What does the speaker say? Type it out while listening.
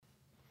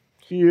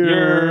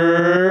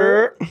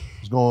YERRR.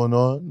 What's going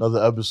on?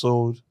 Another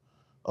episode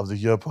of the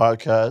YERRR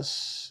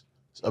podcast.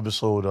 It's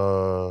episode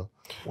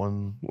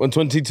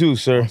 122,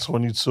 sir.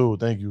 122.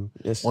 Thank you.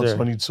 Yes, sir.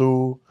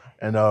 122.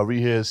 And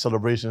we here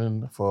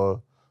celebration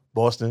for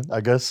Boston, I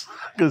guess.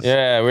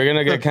 Yeah, we're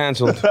gonna get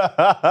canceled.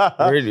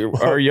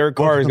 Your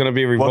car is gonna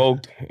be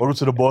revoked. Welcome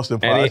to the Boston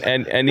pod.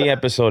 Any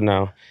episode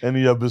now.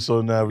 Any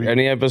episode now.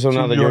 Any episode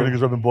now that you're you're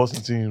niggas repping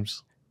Boston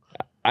teams.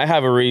 I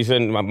have a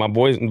reason. My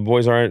boys, the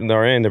boys are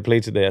in. They play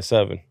today at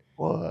 7.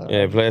 Well,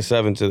 Yeah, they play at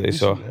 7 today.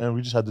 So and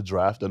we just had the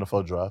draft,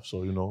 NFL draft.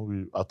 So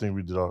I think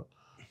we could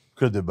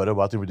have did better,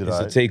 but I think we did. it's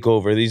all a right.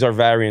 takeover. These are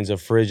variants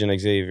of Fridge and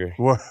Xavier.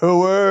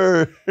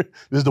 Word. This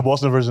is the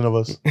Boston version of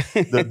us.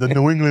 The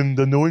New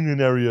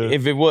England area.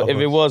 If it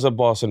was a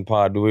Boston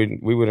pod, we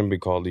wouldn't be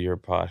called the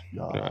YERRR pod.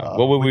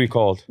 What would we be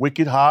called?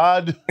 Wicked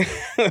Hard.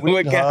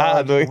 Wicked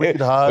Hard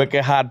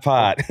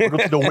pod. Welcome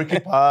to the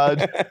Wicked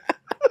Pod.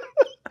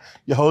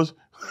 Your host,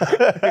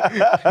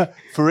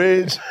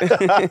 Fridge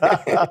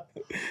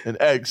and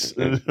X,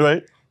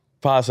 right?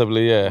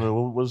 Possibly, yeah.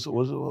 What was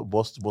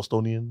it?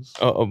 Bostonians?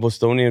 A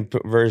Bostonian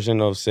version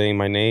of saying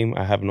my name.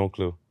 I have no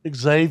clue.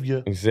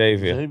 Xavier,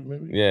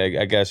 maybe? Yeah,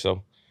 I guess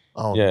so.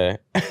 I don't know.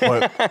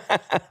 But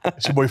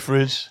it's your boy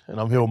Fridge, and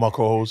I'm here with my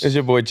co-host. It's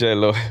your boy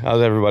Cello.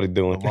 How's everybody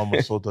doing? Mama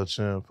Sota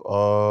Champ.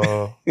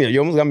 Yeah, you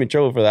almost got me in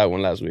trouble for that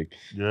one last week.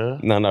 Yeah?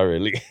 No, not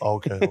really.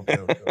 Okay.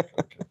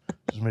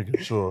 Just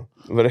making sure.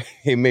 But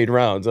he made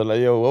rounds. I'm like,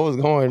 yo, what was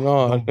going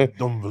on?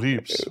 Dumb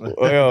bleeps.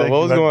 Yo,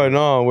 what was going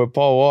on with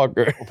Paul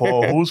Walker?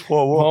 Who's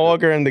Paul Walker? Paul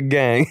Walker and the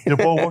gang. Did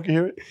Paul Walker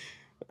hear it?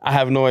 I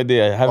have no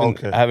idea. I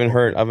haven't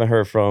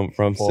heard from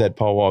said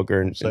Paul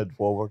Walker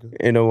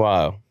in a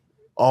while.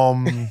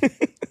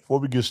 Before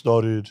we get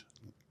started,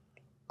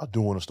 I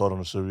do want to start on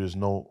a serious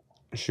note.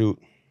 Shoot.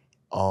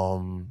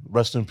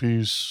 Rest in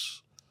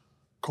peace,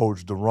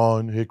 Coach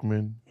Deron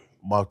Hickman,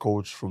 my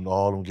coach from the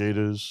Harlem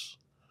Gators.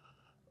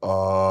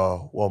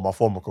 Well, my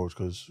former coach,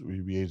 because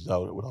we aged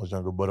out when I was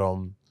younger. But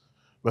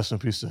rest in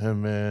peace to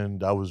him, man.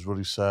 That was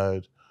really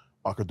sad.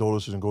 Our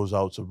condolences goes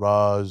out to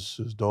Roz,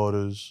 his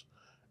daughters,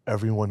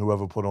 everyone who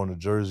ever put on a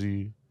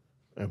jersey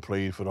and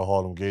played for the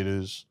Harlem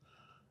Gators.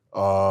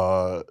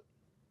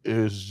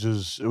 It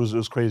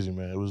was crazy,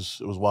 man. It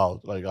was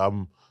wild. Like,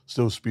 I'm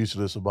still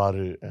speechless about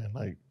it, and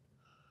like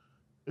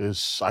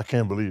I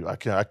can't believe I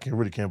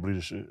really can't believe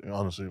this shit.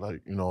 Honestly,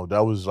 like,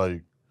 that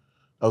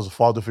was a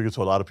father figure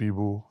to a lot of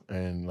people,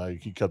 and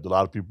like he kept a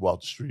lot of people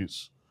out the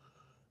streets.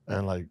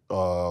 And like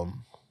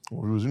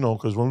we was,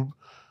 because when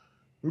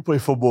we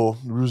played football,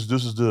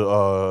 this is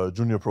the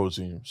junior pro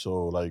team.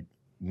 So like,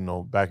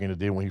 back in the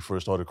day when he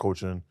first started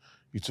coaching,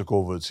 he took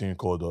over a team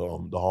called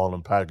the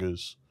Harlem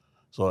Packers.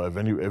 So if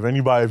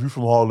you're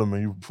from Harlem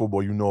and you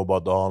football, you know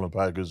about the Harlem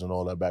Packers and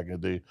all that back in the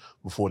day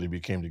before they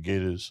became the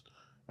Gators.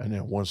 And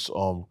then once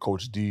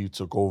Coach D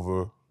took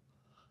over,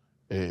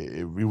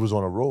 we was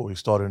on a roll. He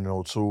started in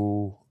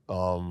 2002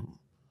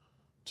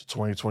 to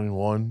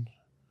 2021.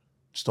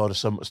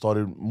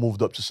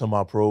 Moved up to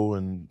semi-pro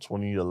in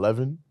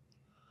 2011.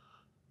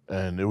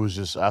 And it was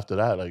just after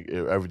that, like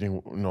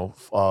everything,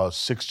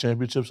 6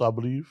 championships, I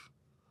believe.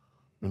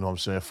 You know what I'm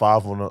saying?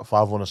 5 on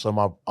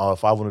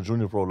a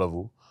junior pro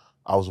level.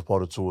 I was a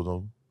part of 2 of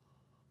them.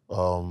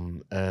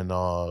 And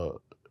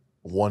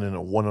one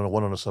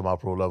on a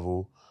semi-pro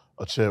level,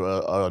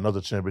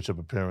 another championship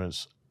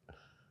appearance.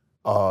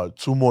 2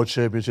 more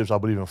championships, I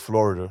believe, in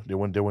Florida. They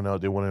went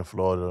in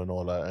Florida and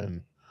all that.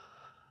 And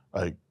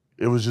like,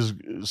 it was just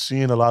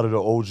seeing a lot of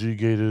the OG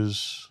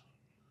Gators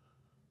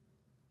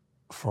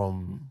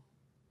from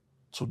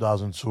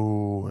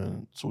 2002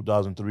 and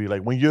 2003.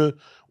 Like,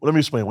 let me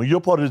explain. When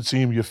you're part of the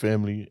team, your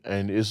family,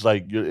 and it's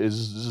like, this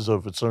is a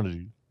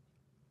fraternity.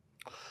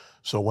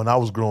 So when I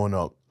was growing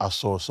up, I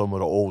saw some of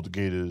the old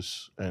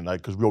Gators, and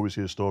like, because we always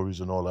hear stories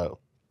and all that.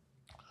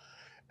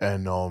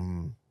 And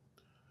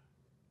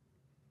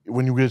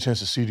when you get a chance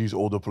to see these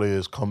older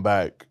players come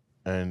back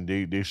and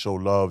they show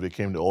love, they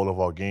came to all of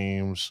our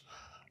games,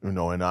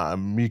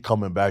 and me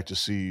coming back to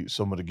see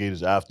some of the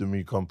Gators after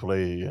me come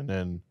play, and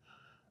then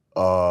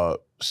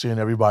seeing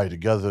everybody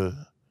together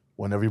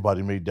when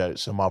everybody made that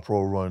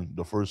semi-pro run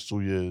the first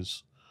 2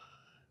 years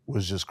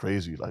was just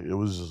crazy. Like, it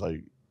was just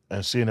like,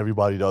 and seeing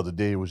everybody the other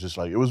day was just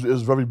like, it was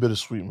very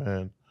bittersweet,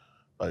 man.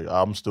 Like,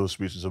 I'm still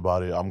speechless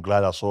about it. I'm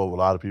glad I saw a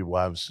lot of people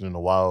I haven't seen in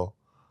a while.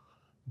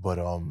 But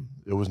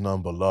it was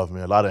nothing but love,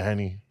 man. A lot of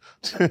Henny.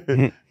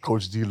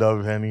 Coach D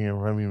loved Henny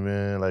and Remy,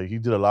 man. Like, he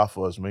did a lot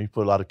for us, man. He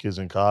put a lot of kids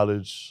in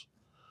college,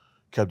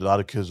 kept a lot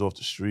of kids off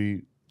the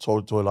street,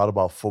 talked a lot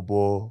about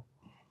football.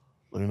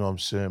 You know what I'm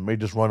saying?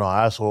 Made us run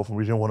our ass off when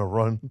we didn't want to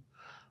run.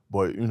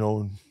 But,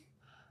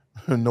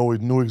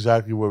 knew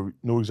exactly what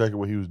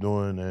he was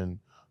doing and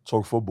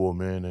talk football,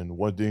 man. And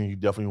one thing he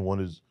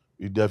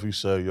definitely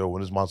said, yo,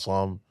 when it's my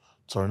time,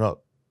 turn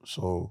up.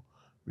 So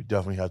we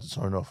definitely had to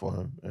turn up for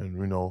him.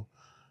 And,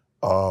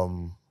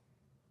 I'm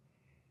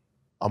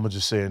going to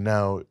just say it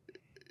now.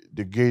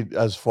 The gate,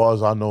 as far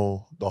as I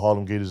know, the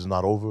Harlem Gators is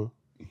not over.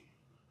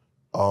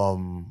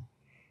 I'm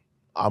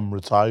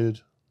retired.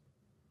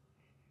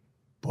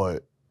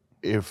 But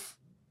if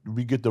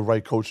we get the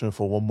right coaching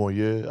for one more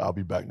year, I'll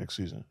be back next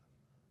season.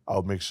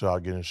 I'll make sure I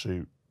get in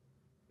shape,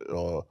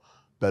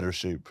 better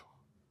shape,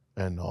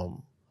 and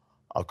I'll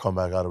come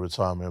back out of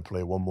retirement and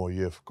play one more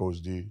year for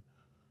Coach D,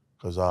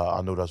 because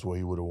I know that's what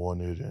he would have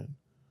wanted. And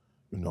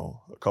a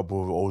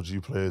couple of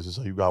OG players is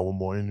like, you got one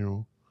more in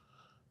you.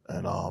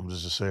 And I'm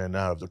just saying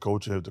now, if the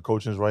coaching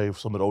is right, if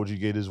some of the OG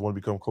Gators want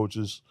to become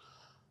coaches,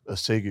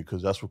 let's take it,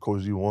 because that's what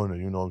Coach D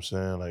wanted. You know what I'm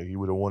saying? Like, he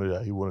would have wanted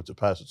that. He wanted to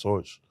pass the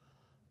torch.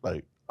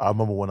 Like, I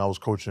remember when I was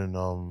coaching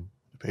the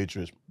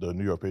Patriots, the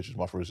New York Patriots,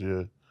 my first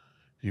year.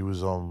 He hit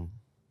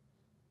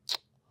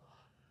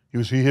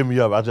me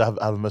up. I have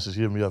a message.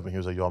 He hit me up and he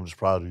was like, "Yo, I'm just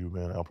proud of you,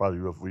 man. I'm proud of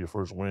you for your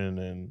first win."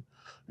 And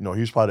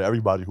he's proud of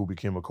everybody who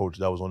became a coach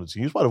that was on the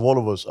team. He's proud of all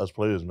of us as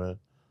players, man.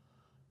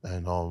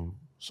 And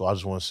so I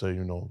just want to say,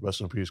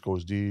 rest in peace,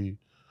 Coach D,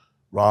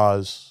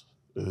 Roz,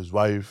 his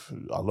wife.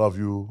 I love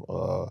you.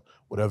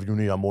 Whatever you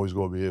need, I'm always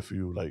gonna be here for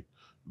you. Like,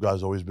 you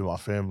guys always been my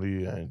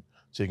family and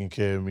taking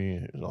care of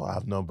me. I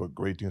have nothing but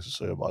great things to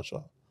say about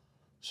y'all.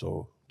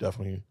 So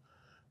definitely,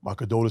 my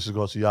condolences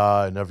go to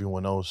y'all and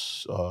everyone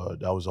else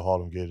that was a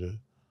Harlem Gator.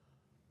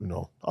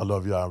 I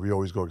love y'all. We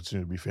always gonna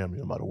continue to be family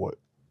no matter what.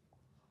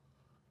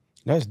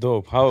 That's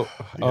dope.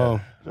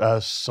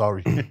 That's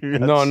sorry.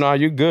 No,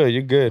 you're good.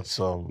 You're good.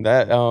 So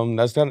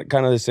that's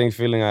kind of the same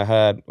feeling I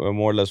had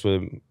more or less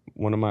with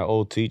one of my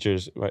old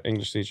teachers, my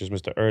English teachers,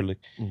 Mr. Ehrlich.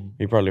 Mm-hmm.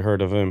 You probably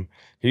heard of him.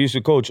 He used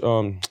to coach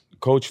for,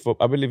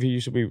 I believe he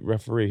used to be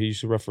referee. He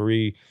used to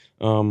referee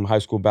high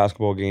school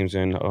basketball games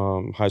and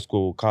high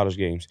school college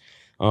games.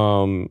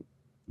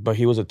 But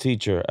he was a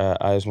teacher at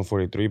IS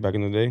 143 back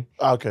in the day.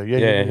 Okay,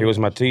 yeah. He was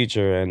my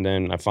teacher, and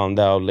then I found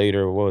out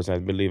later I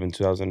believe in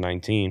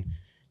 2019,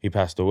 he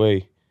passed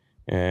away,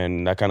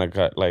 and that kind of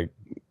got I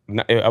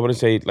wouldn't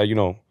say it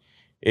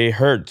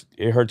hurt.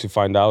 It hurt to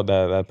find out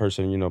that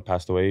person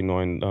passed away,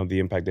 knowing the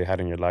impact they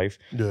had in your life.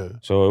 Yeah.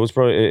 So it was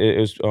probably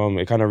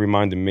it kind of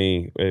reminded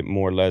me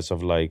more or less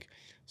of like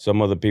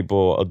some of the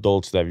people,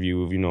 adults that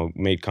you've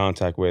made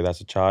contact with as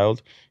a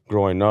child,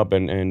 growing up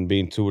and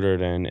being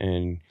tutored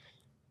and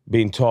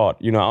being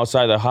taught,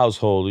 outside the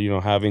household,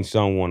 having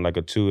someone like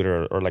a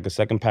tutor or like a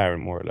second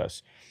parent, more or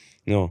less,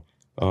 yeah.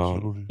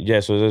 So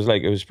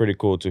it was pretty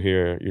cool to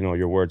hear,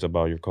 your words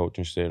about your coach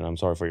and shit. I'm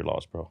sorry for your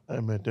loss, bro. Hey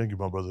man, thank you,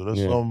 my brother.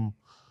 That's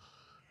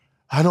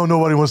I know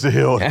nobody wants to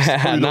hear all this.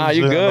 Nah,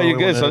 you're good. You're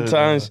good.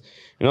 Sometimes,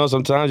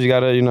 sometimes you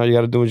gotta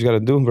do what you gotta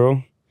do,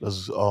 bro.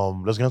 Let's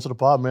get into the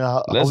pod,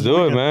 man. Let's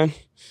do it, man.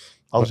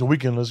 How was your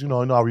weekend? You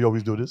know how we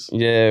always do this.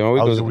 Yeah,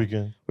 how was your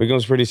weekend? Weekend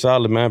was pretty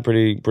solid, man.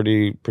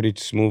 Pretty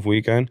smooth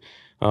weekend.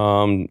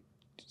 Yeah,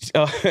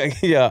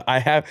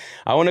 I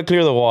want to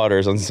clear the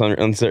waters on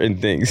certain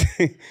things.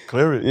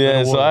 Clear it.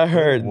 Yeah, so I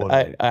heard.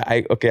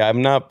 Okay,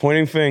 I'm not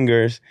pointing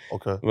fingers.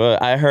 Okay.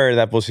 But I heard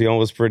that Poción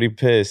was pretty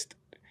pissed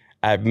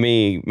at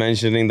me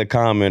mentioning the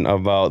comment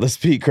about the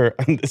speaker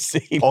on the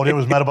scene. Oh, they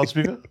was mad about the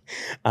speaker?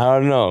 I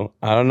don't know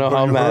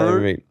how mad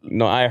at me.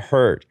 No, I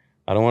heard.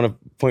 I don't want to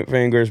point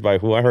fingers by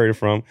who I heard it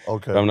from.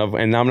 Okay. And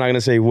I'm not going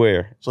to say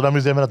where. So that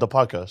means they're mad at the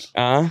podcast?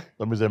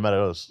 That means they're mad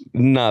at us?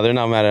 No, they're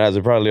not mad at us.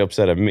 They're probably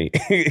upset at me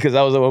because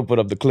I was the one who put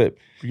up the clip.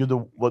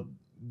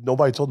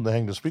 Nobody told them to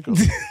hang the speaker.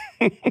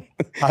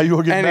 How you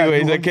gonna get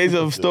Anyways, the case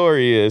of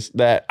story is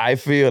that I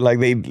feel like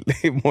they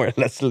more or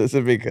less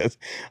listen because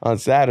on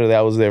Saturday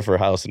I was there for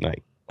house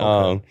night.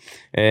 Okay.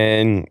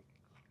 And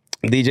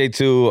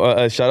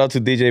DJ2, shout out to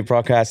DJ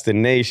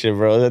Procrastination,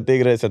 bro. Ese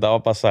tigre se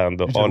estaba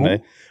pasando all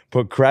night.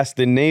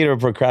 Procrastinator.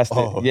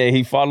 Oh. Yeah,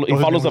 he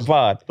follows the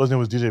pod. His name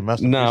was DJ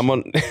Master. Nah, I'm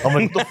like,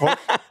 what the fuck?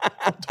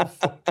 What the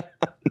fuck?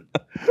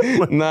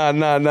 Nah.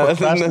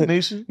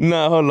 Procrastination?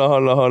 Nah, hold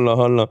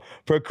on.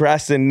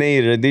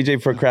 Procrastinator,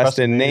 DJ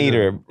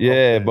Procrastinator. Yeah,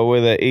 okay. But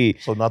with an E.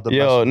 So not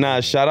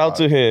the shout out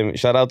to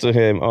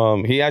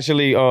him. He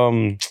actually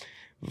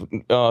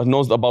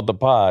knows about the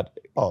pod.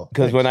 Oh,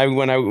 because when I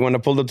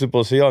pulled up to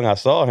Poción, I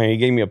saw him. He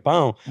gave me a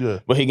pound. Yeah.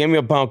 But he gave me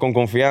a pound con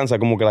confianza,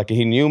 como que like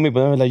he knew me.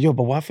 But I was like, yo,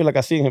 but why I feel like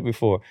I seen him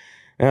before?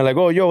 And I'm like,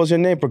 oh, yo, what's your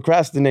name?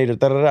 Procrastinator.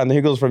 And then he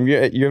goes,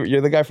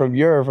 you're the guy from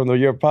YERRR, from the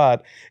YERRR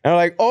pod. And I'm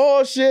like,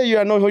 oh shit,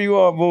 I know who you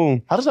are.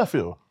 Boom. How does that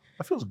feel?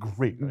 That feels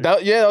great. Right?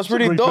 That was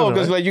pretty dope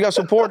because like you got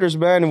supporters,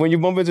 man. And when you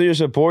bump into your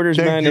supporters,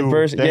 man, in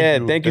person,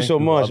 thank you so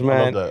much, man.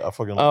 I love that. I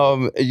fucking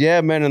love that.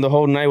 Yeah, man. And the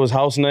whole night was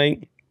house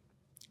night,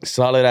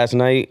 solid ass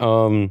night.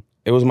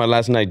 It was my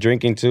last night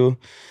drinking too.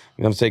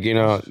 I'm taking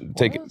I'm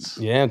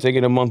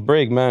taking a month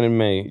break, man. In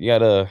May, you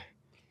gotta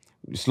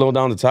slow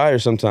down the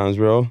tires sometimes,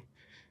 bro.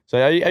 So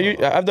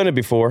I've done it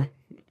before.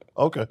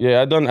 Okay.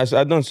 Yeah, I've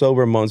done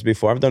sober months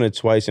before. I've done it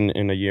twice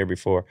in a year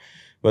before.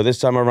 But this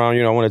time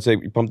around, I want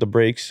to pump the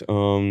brakes.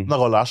 I'm not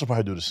gonna lie, I should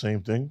probably do the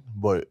same thing,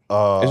 but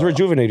it's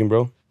rejuvenating,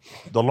 bro.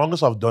 The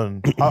longest I've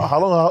done. How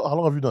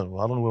long have you done?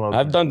 How long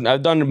have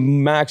I've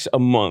done max a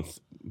month,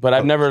 but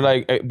I've never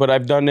but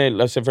I've done it.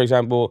 Let's say, for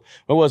example,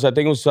 I think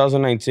it was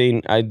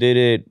 2019. I did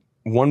it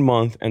 1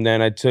 month, and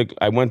then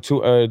I went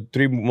to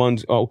 3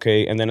 months.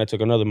 Okay, and then I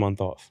took another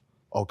month off.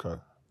 Okay.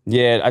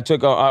 Yeah, I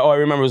took. I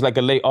remember it was like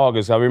a late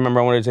August. I remember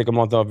I wanted to take a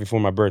month off before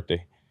my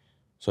birthday.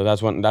 So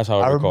that's how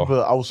I I recall.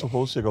 remember I was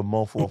supposed to take a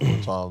month off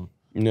one time.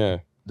 Yeah.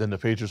 Then the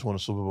Patriots won the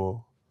Super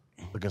Bowl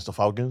against the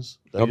Falcons.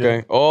 Okay.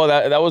 Year. Oh,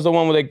 that was the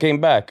one where they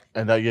came back.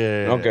 And that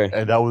Okay.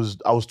 And I was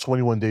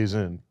 21 days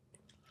in.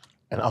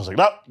 And I was like,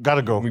 nah,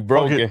 gotta go. We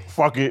broke it.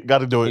 Fuck it,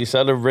 gotta do it. He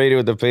celebrated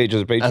with the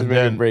Patriots. The Patriots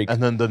made a break.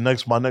 And then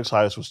my next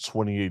highest was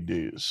 28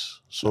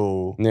 days.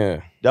 So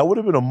yeah, that would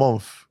have been a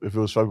month if it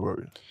was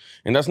February.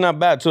 And that's not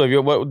bad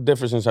too. What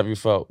differences have you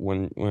felt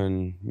when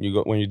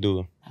you do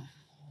them?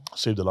 I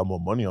saved a lot more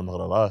money. I'm not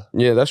gonna lie.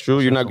 Yeah, that's true.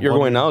 You're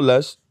going out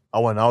less. I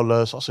went out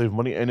less. I saved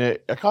money, and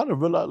I kind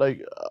of realized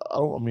like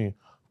I'm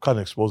kind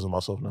of exposing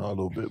myself now a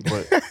little bit,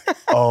 but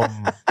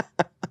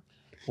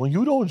when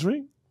you don't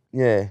drink,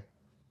 yeah.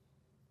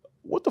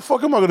 What the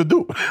fuck am I gonna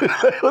do?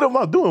 What am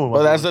I doing?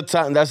 Well, that's the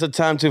time. That's the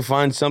time to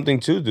find something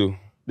to do.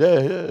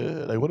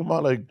 Yeah. Like, what am I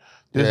like?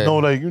 There's no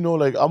like,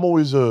 like I'm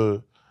always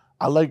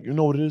I like, you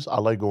know what it is? I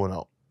like going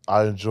out.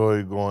 I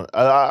enjoy going.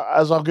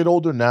 As I get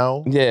older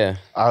now, yeah,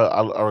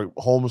 I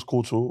home is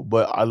cool too,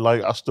 but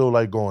I still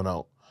like going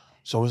out.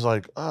 So it's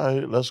like, all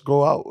right, let's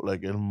go out.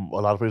 Like in a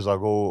lot of places I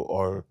go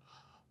are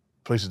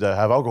places that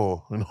have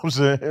alcohol. You know what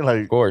I'm saying?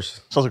 Like, of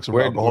course, sounds like some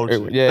alcoholics.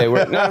 No,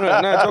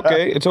 it's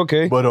okay. It's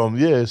okay. But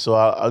yeah, so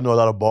I know a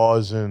lot of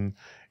bars and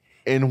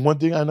one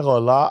thing I know a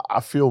lot, I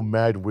feel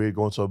mad weird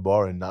going to a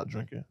bar and not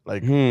drinking.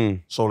 Like,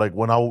 so like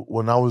when I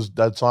was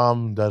that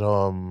time that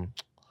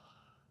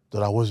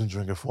I wasn't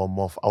drinking for a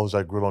month, I was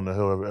at Grill on the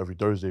Hill every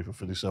Thursday for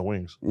 50-cent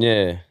wings.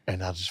 Yeah.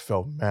 And I just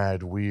felt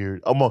mad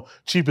weird. I'm on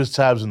cheapest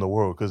tabs in the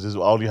world because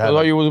all you had.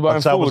 All you was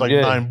buying tab food, was like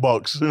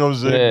 $9. You know what I'm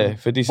saying? Yeah,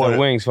 50-cent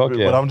wings. Fuck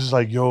yeah. But I'm just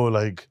like, yo,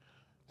 like,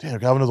 damn,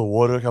 can I have another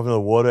water?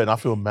 And I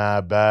feel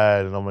mad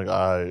bad. And I'm like,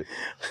 all right,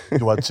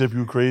 do I tip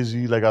you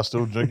crazy? Like, I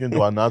still drinking?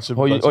 Do I not tip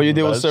you? All you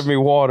did was serve me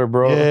water,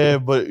 bro. Yeah,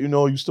 but,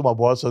 you still my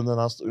bartender, and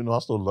I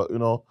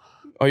still.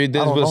 All you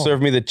did was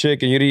serve me the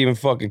chicken. You didn't even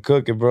fucking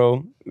cook it,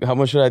 bro. How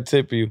much should I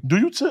tip you? Do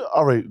you tip?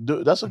 All right,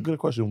 that's a good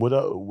question. Would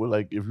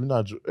like if you're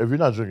not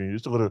drinking, you're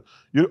still gonna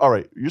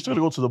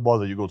go to the bar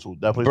that you go to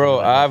that place. Bro,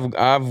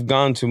 I've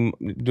gone to,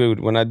 dude,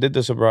 when I did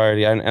the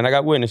sobriety, and I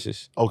got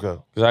witnesses. Okay.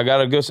 Because I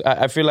got a good.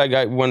 I feel like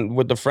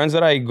with the friends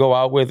that I go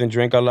out with and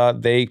drink a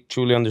lot, they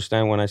truly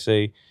understand when I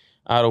say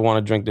I don't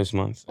want to drink this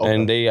month,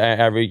 and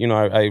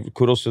I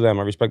kudos to them.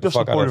 I respect the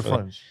fuck out of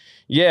them.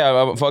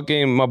 Yeah,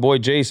 fucking my boy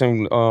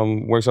Jason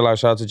works a lot.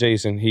 Shout out to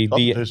Jason.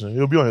 Jason.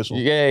 He'll be on his one.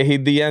 Yeah, he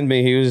DM'd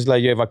me. He was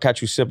like, "Yeah, if I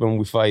catch you sipping,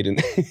 we fighting."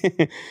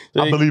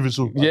 I believe it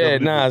too.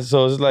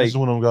 So it's like he's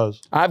one of them guys.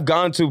 I've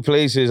gone to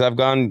places. I've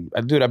been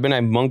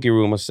at Monkey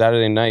Room a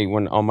Saturday night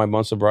when on my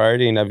month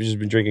sobriety, and I've just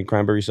been drinking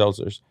cranberry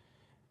seltzers.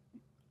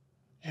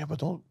 Yeah, but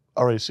don't.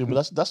 All right, see,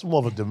 but that's more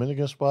of a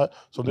Dominican spot,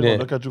 so they're gonna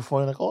look at you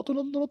funny like, oh,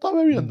 no,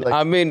 like,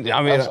 I mean,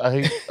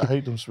 I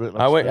hate them spit.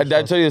 Like, did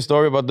I tell you the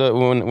story about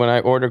when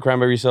I ordered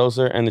cranberry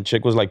seltzer and the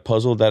chick was like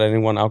puzzled that I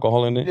didn't want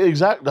alcohol in it? Yeah,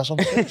 exactly. That's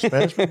what I'm saying.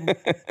 Spanish people,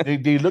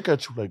 they look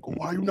at you like,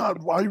 why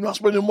are you not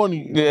spending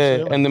money? You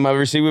know and then my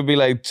receipt would be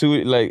like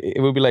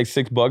it would be like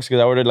 $6 because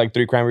I ordered like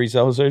 3 cranberry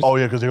seltzers. Oh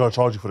yeah, because they're gonna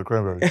charge you for the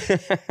cranberry.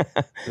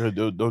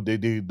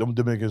 Them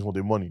Dominicans want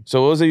their money.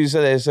 So what was it you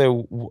said? They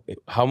said,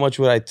 how much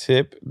would I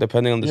tip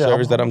depending on the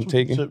service that I'm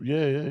taking?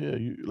 Yeah.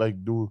 You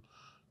like do.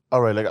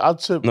 All right, like I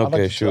tip.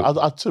 Okay, sure.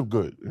 I tip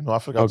good. I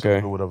forgot to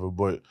tip or whatever.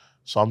 But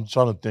so I'm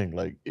trying to think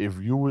like if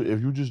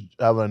you just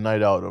have a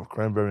night out of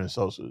cranberry and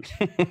seltzers,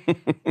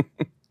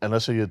 and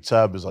let's say your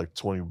tab is like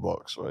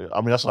 $20, right?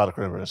 I mean that's a lot of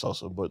cranberry and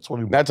seltzer, but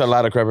 $20. That's a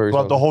lot of cranberry.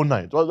 Throughout the whole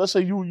night. Well, let's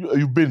say you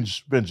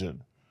binging.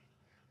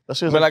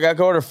 Let's say but like I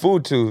can order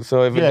food too.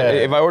 So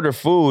if I order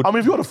food, I mean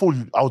if you order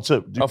food, I'll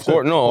tip. Of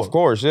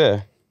course,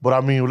 yeah. But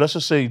I mean, let's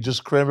just say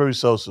just cranberry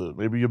seltzer.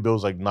 Maybe your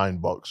bill's like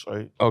 $9,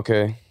 right?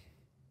 Okay.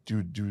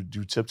 Do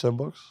you tip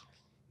 $10?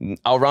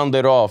 I'll round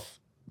it off.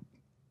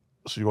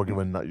 So you're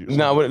gonna give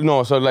a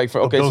no. So like for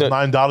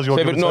 $9. You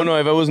if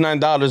it was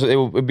 $9, it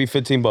would be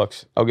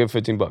 $15. I'll give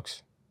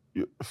 $15.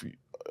 So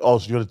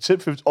you're gonna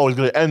tip 50. Oh, it's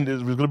gonna end.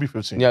 It's gonna be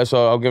 15. Yeah,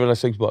 so I'll give it like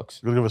 $6.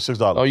 You're gonna give it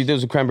 $6. All you did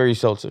was a cranberry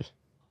seltzer.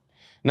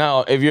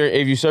 Now, if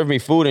you serve me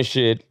food and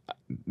shit,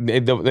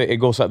 it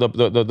goes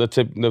the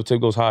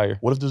tip goes higher.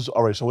 What if this?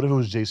 All right, so what if it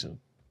was Jason?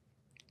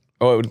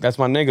 Oh, that's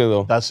my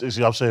nigga though. See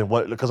what I'm saying?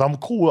 What? Because I'm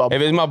cool.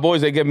 If it's my boys,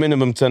 they get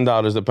minimum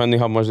 $10 depending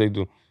how much they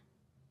do.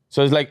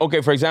 So it's like,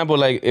 okay, for example,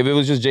 like if it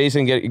was just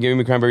Jason giving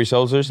me cranberry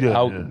seltzers,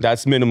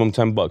 that's minimum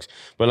 $10.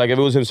 But like if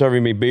it was him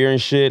serving me beer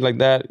and shit like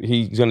that,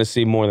 he's gonna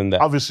see more than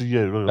that. Obviously,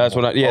 yeah. Really that's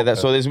more.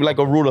 So there's like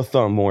a rule of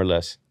thumb, more or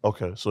less.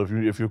 Okay, so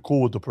if you're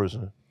cool with the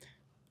person.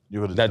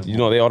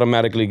 They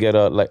automatically get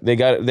a they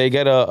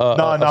get a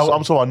I'm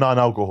talking about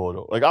non-alcohol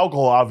though. Like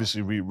alcohol,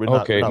 obviously we're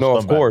not. Okay, no,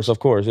 of course, yeah. You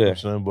know what I'm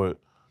saying?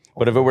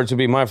 But if it were to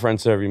be my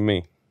friend serving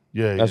me,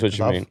 that's what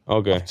you mean.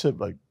 Okay, I tip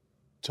like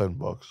 $10,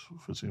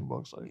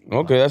 $15. Like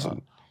okay, that's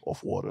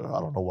off water. I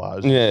don't know why.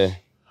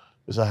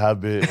 It's a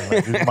habit.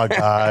 Like, this is my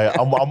guy.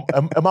 Am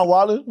I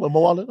wilding? I'm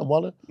wilding.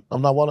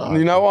 I'm not wilding.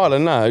 You're not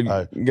wilding, nah.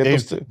 Right.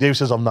 Dave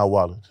says I'm not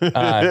wilding.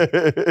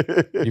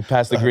 You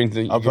passed the green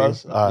thing. I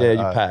passed? You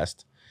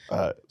passed.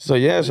 So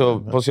yeah, so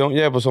man.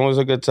 Poción was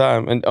a good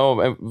time. And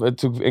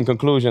in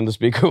conclusion, the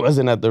speaker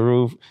wasn't at the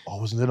roof. Oh,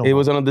 wasn't it? It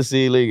wasn't on the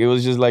ceiling. It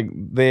was just like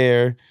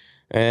there,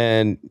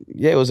 and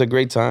yeah, it was a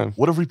great time.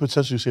 What if we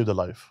potentially saved a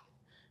life?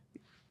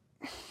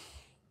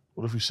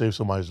 What if we saved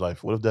somebody's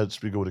life? What if that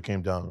speaker would have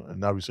came down and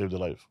now we saved a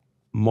life?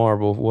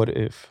 Marvel, what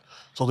if?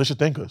 So they should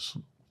thank us.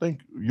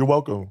 You're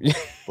welcome.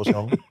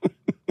 Poción.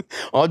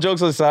 All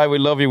jokes aside, we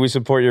love you. We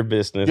support your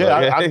business.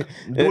 Yeah, okay?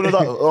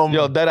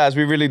 Yo, deadass,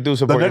 we really do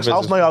support the next your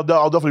house business. night,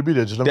 I'll definitely be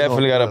there. Just let me know.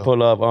 Definitely gotta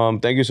pull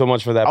up. Thank you so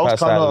much for that past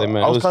Saturday,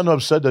 man. I was kind of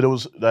upset that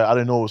I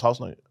didn't know it was house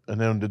night, and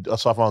then I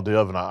saw on the day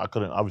of, and I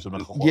couldn't obviously.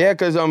 Yeah,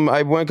 because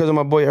I went because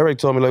my boy Eric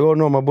told me like, oh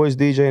no, my boy's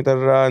DJing.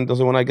 And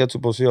so when I get to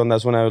Poción,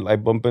 that's when I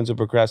bump into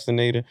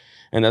Procrastinator,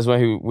 and that's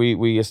when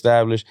we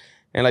established.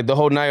 And like the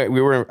whole night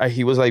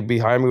he was like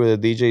behind me with a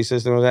DJ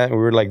system and that, and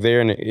we were like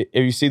there. And if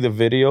you see the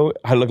video,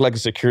 I looked like a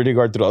security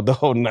guard throughout the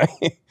whole night.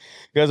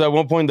 Because at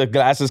one point the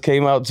glasses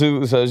came out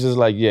too, so it's just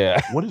like, yeah.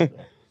 What is that?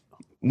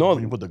 No,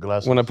 when you put the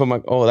glasses. When I put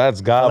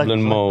that's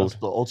Goblin mode. That's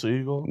the alter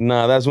ego.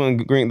 Nah, that's when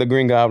the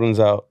Green Goblin's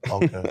out.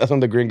 Okay, that's when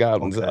the Green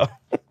Goblin's out.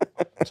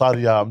 I'm tired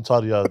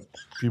of y'all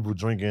people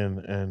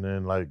drinking and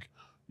then like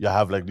y'all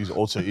have like these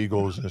alter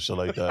egos and shit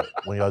like that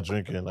when y'all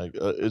drinking. Like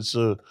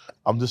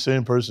I'm the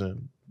same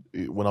person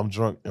when I'm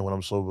drunk and when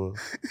I'm sober.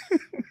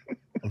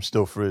 I'm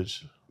still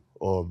Fridge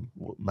or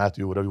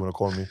Matthew, whatever you want to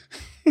call me.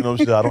 You know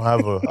what I'm saying?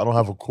 I don't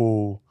have a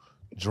cool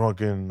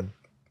drunken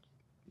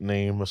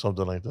name or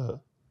something like that.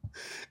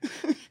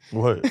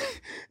 What?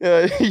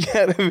 Yo,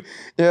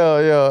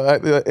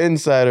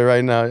 insider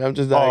right now. I'm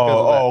just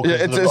okay.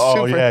 It's a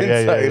super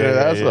insider.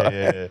 That's why.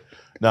 Yeah.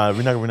 Nah,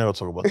 we're not gonna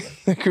talk about that.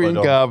 The Green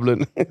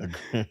Goblin.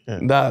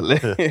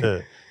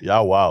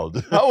 Y'all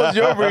wild. How was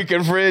your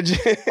weekend, Fridge?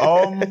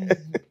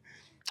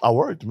 I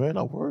worked, man.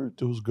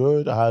 It was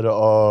good. I had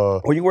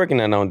What are you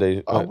working at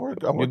nowadays? I work.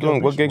 You're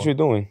doing what gigs you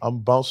doing? I'm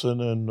bouncing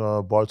and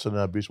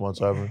bartending at Beach One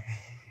Tavern.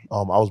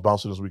 I was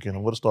bouncing this weekend.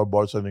 I'm gonna start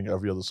bartending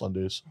every other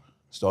Sundays,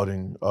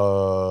 starting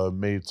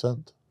May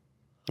 10th.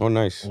 Oh,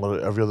 nice.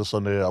 Every other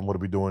Sunday, I'm gonna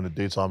be doing the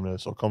daytime there.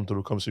 So come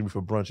through, come see me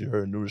for brunch. You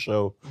heard New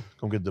Rochelle.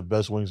 Come get the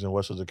best wings in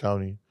Westchester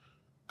County.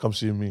 Come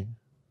see me.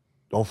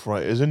 Don't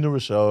front. It's in New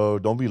Rochelle.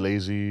 Don't be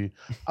lazy.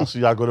 I see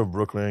y'all go to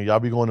Brooklyn.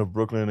 Y'all be going to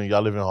Brooklyn and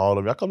y'all live in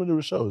Harlem. Y'all come to New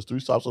Rochelle. It's 3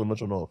 stops on the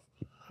Metro North.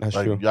 That's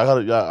true. Y'all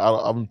gotta.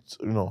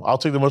 I'll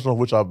take the Metro North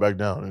with y'all back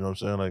down. You know what I'm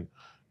saying? Like,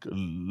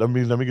 let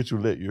me get you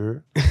lit. You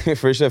heard?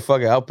 For sure, fuck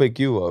it. I'll pick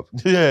you up.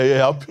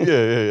 Yeah.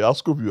 I'll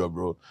scoop you up,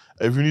 bro.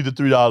 If you need the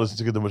 $3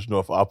 to get the Metro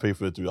North, I'll pay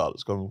for the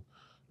 $3. Come,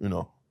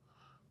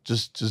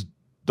 just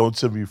don't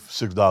tip me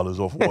 $6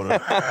 off water.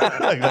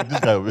 like this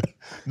guy.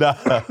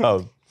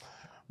 Nah.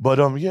 But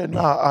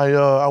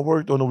I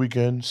worked on the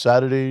weekend.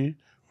 Saturday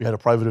we had a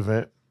private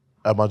event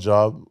at my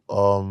job,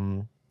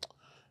 and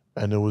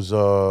it was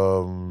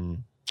how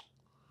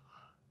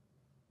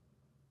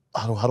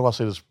do I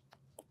say this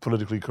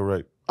politically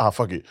correct?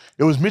 Fuck it.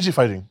 It was midget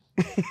fighting.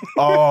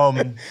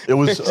 It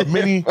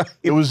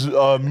was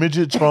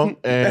midget Trump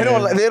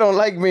and they don't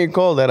like being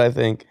called that. I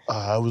think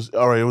it was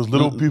all right. It was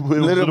little people. It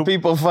was little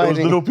people fighting.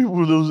 It was little people.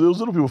 It was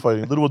little people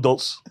fighting. Little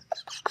adults.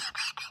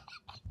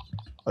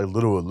 Like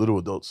little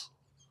adults.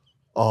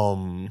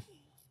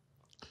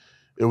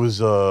 It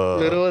was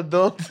little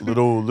adult,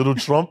 little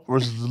Trump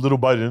versus little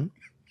Biden.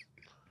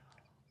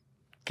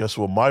 Guess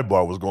what my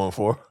bar was going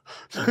for?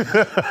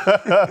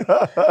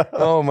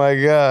 Oh my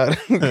God,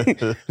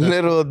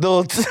 little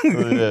adults.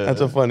 Yeah. That's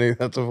a funny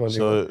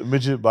So one.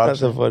 midget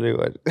boxing. That's a funny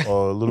one.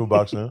 Little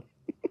boxing,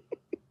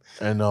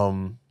 and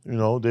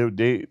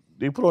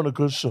they put on a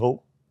good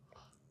show,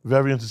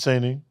 very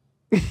entertaining.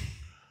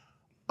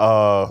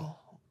 I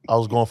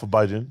was going for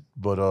Biden,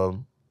 but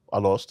I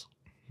lost.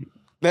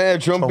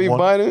 Damn, Trump beat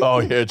Biden? Oh,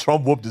 yeah,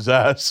 Trump whooped his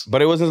ass.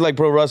 But it wasn't like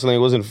pro wrestling.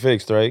 It wasn't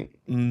fixed, right?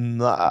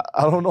 Nah,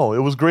 I don't know. It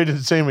was great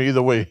entertainment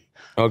either way.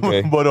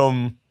 Okay. But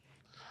it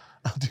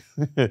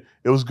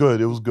was good.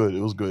 It was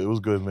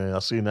good, man. I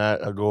seen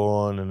that. I go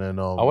on, and then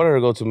I wanted to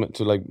go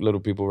to like little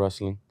people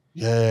wrestling.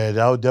 Yeah,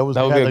 that would be a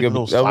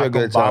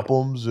good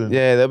time.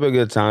 Yeah, that'd be a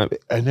good time.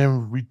 And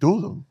then we threw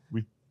them.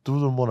 We threw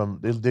them on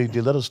them. They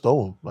let us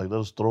throw them. Like, let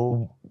us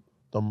throw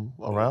them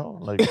around.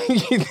 Like, we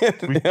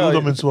threw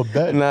them into a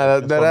bed.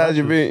 Nah, that has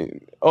you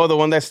be. Oh, the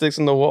one that sticks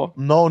in the wall?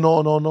 No.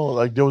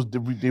 Like,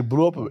 they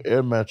blew up an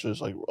air mattress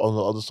like on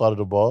the other side of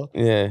the bar.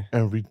 Yeah.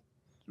 And we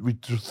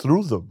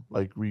threw them.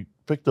 Like, we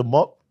picked them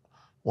up.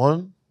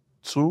 1,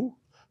 2.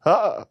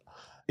 Ha.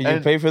 You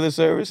pay for the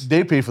service?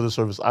 They pay for the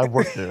service. I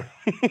worked there.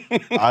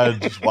 I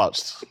just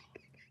watched.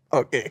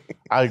 Okay.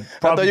 I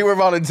thought you were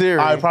volunteering.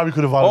 I probably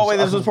could have volunteered. Oh, wait,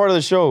 this was part of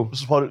the show. This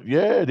was part of,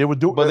 yeah, they would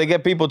do it. But they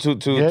get people to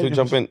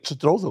jump in. To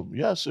throw them.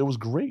 Yes, it was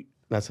great.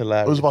 That's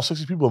hilarious. It was about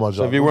 60 people in my job.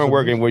 So if you weren't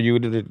working, were you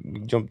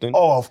jumped in?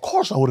 Oh, of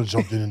course I would have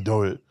jumped in and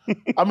do it.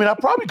 I mean, I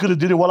probably could have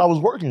did it while I was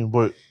working,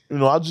 but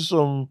I just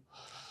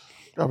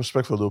I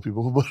respect for little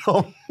people, but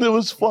it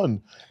was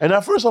fun. And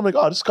at first I'm like,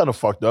 oh, this is kind of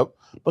fucked up.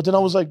 But then I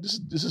was like,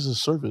 this is a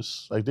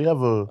service. Like they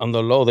have a On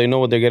the low, they know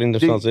what they're getting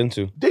themselves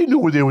into. They knew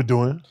what they were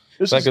doing.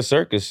 It's like a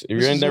circus. If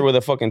you're in there with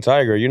a fucking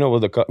tiger, you know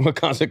what what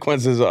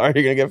consequences are.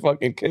 You're gonna get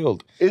fucking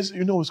killed.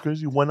 You know what's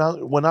crazy? When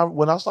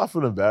I started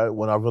feeling bad,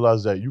 when I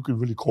realized that you could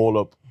really call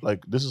up,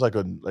 like this is like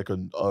a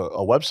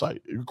website.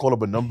 You can call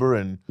up a number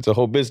and it's a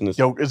whole business.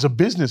 Yo, it's a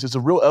business. It's a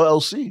real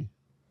LLC.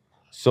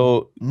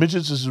 So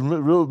midgets is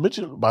real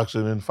midget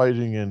boxing and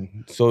fighting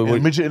and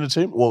midget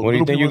entertainment. Well, when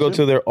you think you go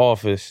to their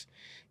office,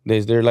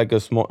 is there like a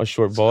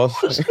short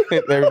boss?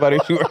 Everybody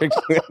works.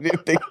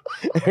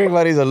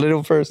 Everybody's a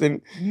little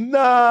person.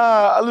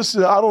 Nah,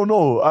 listen, I don't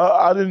know.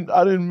 I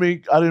didn't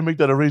make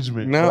that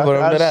arrangement. No,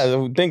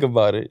 but think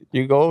about it.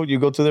 You go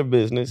to their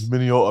business. A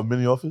mini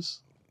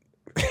office.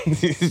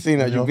 You see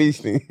that you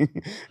beasting.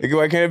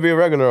 Why can't it be a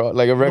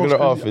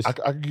regular office? I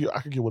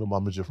could get one of my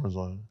midget friends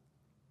on.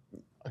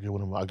 I get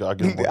one of my. I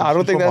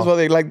don't think that's why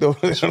they like the.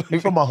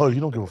 He's from my hood. You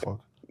don't give a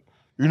fuck.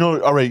 You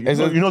know, all right.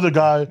 You know the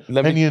guy,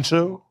 Henny and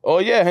Chill? Oh,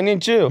 yeah, Henny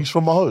and Chill. He's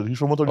from my hood. He's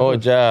from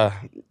 132. Oh, yeah.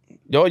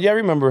 Oh, yeah, I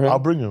remember him. I'll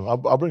bring him.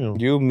 I'll bring him.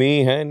 You,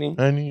 me, Henny.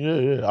 Henny,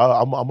 yeah.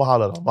 I'm a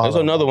holler at him. There's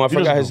another one. I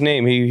forgot his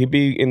name. He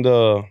be in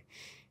the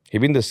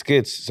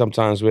skits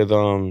sometimes with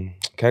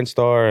Ken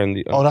Starr and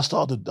the. Oh, that's the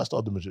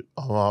other midget.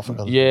 Oh, I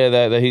forgot. Yeah,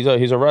 that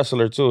he's a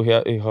wrestler too. He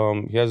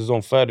has his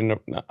own fed.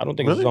 I don't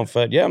think it's his own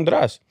fed. Yeah,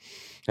 Andras.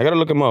 I gotta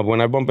look him up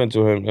when I bump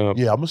into him.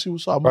 Yeah, I'm gonna see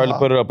what's up. Probably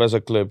put it up as a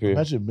clip here.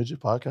 Imagine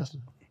midget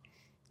podcasting.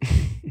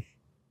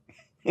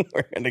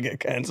 We're gonna get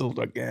canceled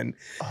again.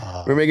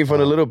 We're making fun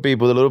of little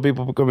people. The little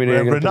people coming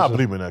in. We're not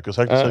bleeping that because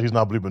Hector said he's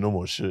not bleeping no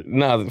more shit.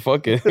 Nah,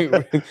 fuck it. We're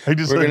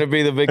gonna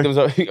be the victims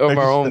of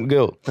our own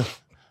guilt.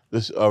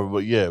 But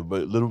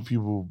little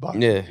people.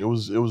 Yeah, it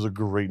was a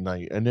great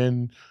night. And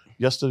then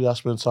yesterday I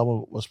spent time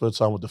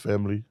with the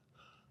family.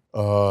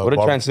 What a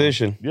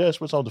transition! Yeah, I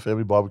spent time with the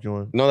family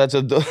barbecuing. No, that's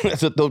a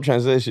dope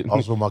transition. I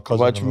was with my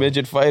cousin. Watch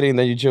midget fighting,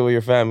 then you chill with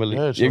your family.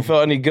 Yeah, you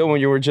felt any guilt when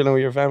you were chilling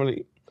with your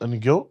family? Any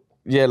guilt?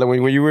 Yeah, like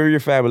when you were with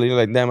your family, you're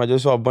like, damn, I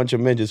just saw a bunch of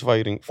midgets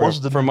fighting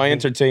for my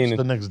entertainment.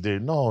 The next day,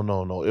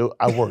 no,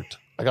 I worked.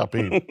 I got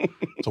paid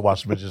to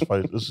watch midgets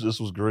fight. This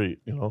was great,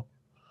 you know.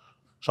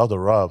 Shout out to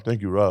Rob.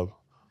 Thank you, Rob.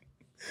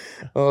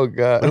 Oh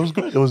God, but it was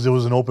good. It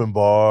was an open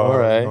bar. All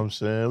right, you know what I'm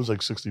saying? It was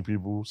like 60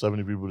 people,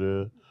 70 people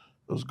there.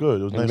 It was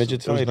good. It was nice.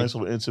 It was nice,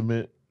 little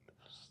intimate.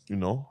 You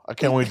know, I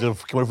can't wait for him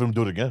to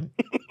do it again.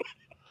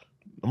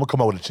 I'm gonna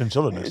come out with a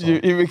chinchilla next time.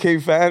 You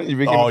became fan. You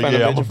became a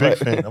fan. I'm a big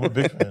fan. I'm a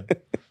big fan.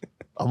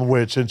 I'm gonna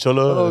wear a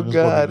chinchilla. Oh and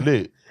God!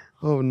 Lit.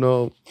 Oh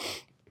no!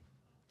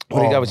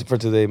 What do you got for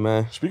today,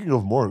 man? Speaking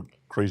of more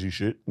crazy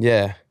shit.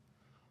 Yeah.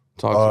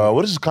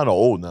 This is kind of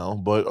old now,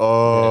 but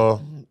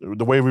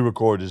the way we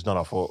record is not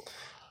our fault.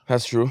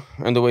 That's true,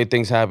 and the way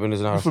things happen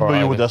is not our fault. You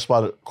familiar with that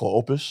spot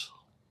called Opus?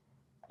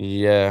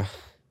 Yeah.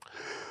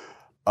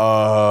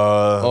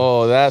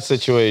 That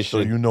situation. So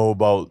you know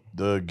about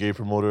the gay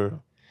promoter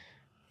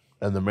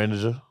and the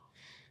manager?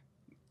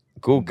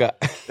 Kuka.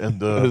 And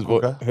his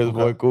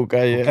boy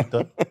Kuka, yeah.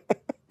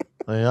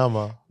 Se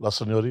llama La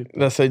Señorita.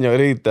 La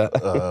Señorita.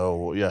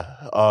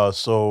 Yeah.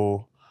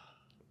 So,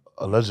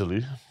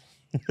 allegedly.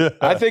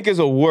 I think it's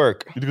a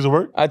work. You think it's a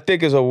work? I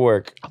think it's a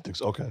work. I think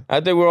so, okay. I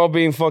think we're all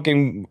being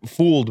fucking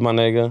fooled, my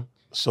nigga.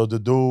 So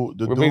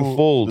we're being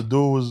fooled.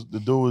 The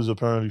dude was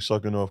apparently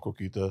sucking off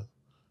Coquita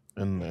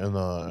and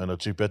a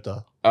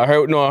chipeta. I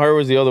heard it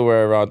was the other way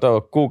around. I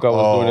thought Kuka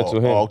was doing it to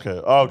him.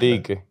 Okay.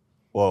 Dike.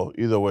 Well,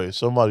 either way,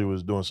 somebody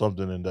was doing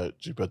something in that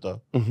Jeepetta,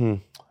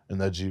 in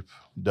that Jeep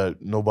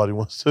that nobody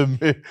wants to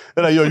admit.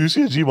 And like, yo, you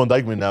see a Jeep on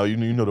Dykeman now, you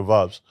know the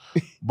vibes.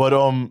 But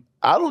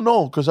I don't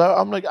know, because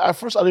I'm like, at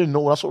first I didn't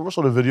know. When I first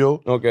saw the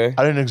video, okay,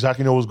 I didn't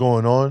exactly know what was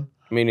going on.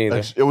 Me neither.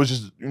 Like, it was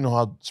just, you know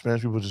how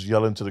Spanish people just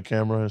yell into the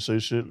camera and say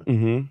shit?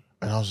 Mm-hmm.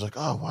 And I was like,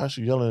 oh, why is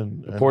she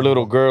yelling? And, poor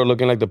little girl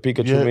looking like the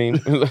Pikachu meme.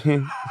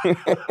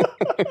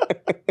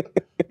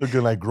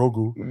 Looking like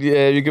Grogu.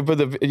 Yeah, you can put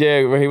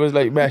where he was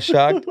like mad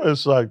shocked.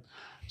 It's like,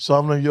 so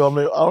I'm like, I don't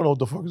know what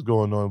the fuck is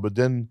going on. But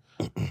then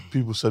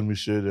people send me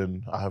shit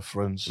and I have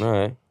friends. All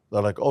right.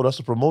 They're like, oh, that's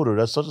the promoter.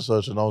 That's such and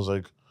such. And I was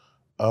like,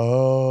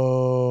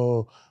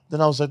 oh.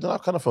 Then I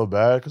kind of felt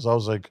bad because I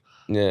was like,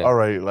 yeah, all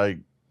right, like.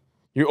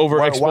 You're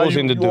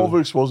overexposing the dude. You're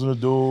overexposing the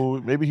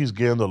dude. Maybe he's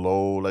gay on the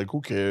low. Like,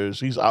 who cares?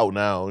 He's out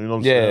now. You know what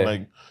I'm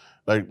saying?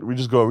 Like we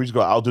just go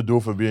out the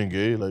door for being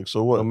gay. Like,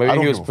 so what? Well,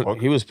 maybe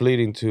he was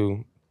pleading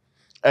to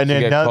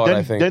get caught,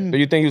 I think. Do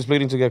you think he was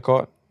pleading to get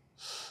caught?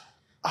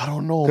 I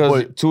don't know.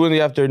 Because 2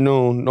 PM,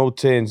 no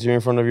tins, you're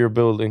in front of your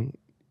building.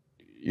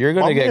 You're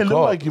going to get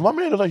caught. My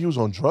man looked like he was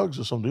on drugs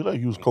or something. He looked like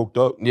he was coked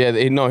up. Yeah,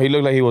 he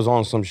looked like he was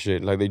on some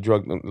shit. Like he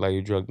drugged him.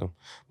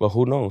 But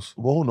who knows?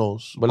 Well, who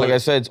knows? But like I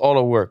said, it's all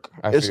a work,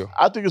 I feel.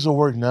 I think it's a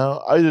work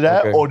now. Either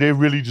that or they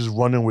really just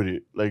running with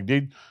it. Like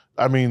the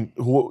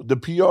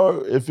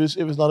PR, if it's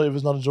not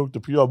a joke, the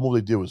PR move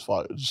they did was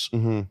fire. Just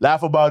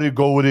laugh about it,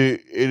 go with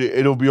it.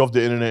 It'll be off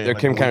the internet. They're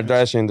Kim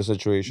Kardashian in the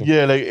situation.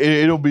 Yeah, like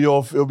it'll be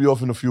off. It'll be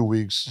off in a few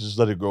weeks. Just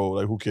let it go.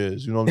 Like who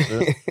cares? You know what I'm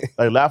saying?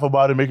 Like laugh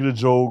about it, make it a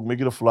joke, make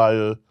it a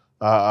flyer.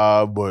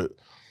 But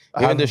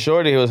Even the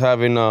shorty was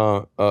having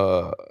a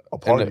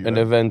party, an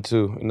event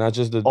too, not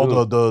just the dude.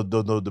 Oh,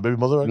 the baby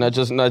mother. Not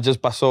just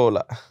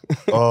Pasola.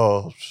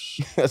 Oh,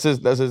 that's his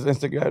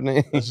Instagram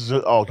name.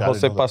 Okay,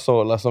 Jose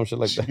Pasola, some shit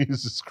like that.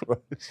 Jesus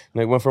Christ!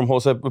 Like went from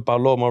Jose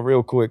Paloma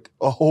real quick.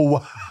 Oh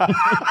wow!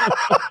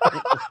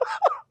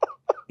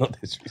 No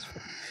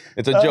disrespect.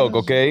 It's a joke,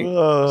 okay?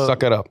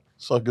 Suck it up.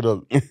 Suck it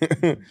up.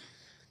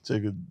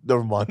 Take it.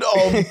 Never mind. You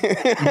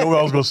know what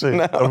I was gonna say.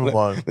 Never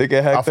mind.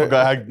 I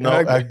forgot.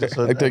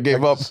 Hector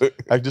gave up.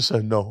 Hector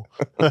said no.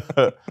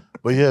 But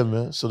yeah,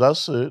 man. So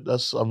that's it.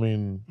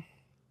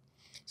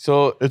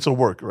 So it's a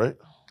work, right?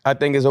 I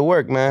think it's a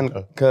work, man.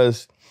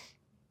 Because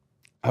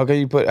how can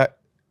you put?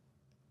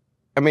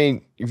 I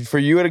mean, for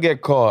you to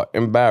get caught,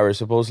 embarrassed,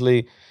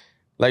 supposedly,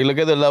 like look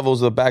at the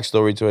levels of the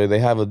backstory to it. They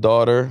have a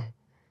daughter.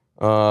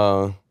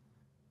 The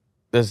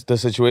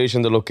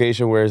situation, the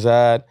location where it's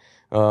at.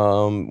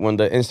 When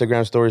the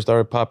Instagram story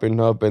started popping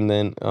up, and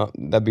then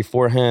that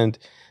beforehand,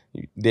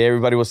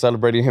 everybody was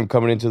celebrating him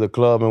coming into the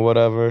club and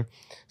whatever.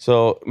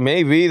 So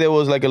maybe there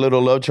was like a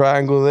little love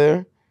triangle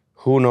there.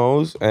 Who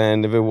knows?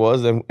 And if it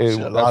was, then that's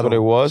what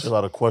it was. A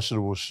lot of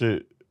questionable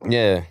shit.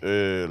 Yeah.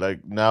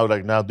 Like now,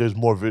 there's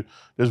more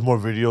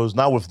videos,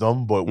 not with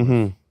them, but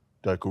with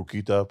that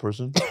Kukita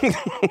person.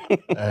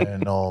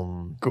 And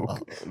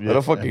what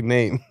a fucking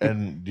name.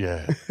 And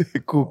yeah,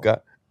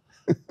 Kuka.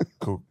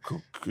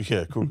 Kuka.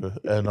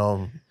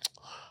 And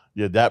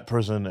yeah, that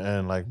person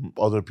and like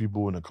other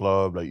people in the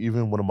club, like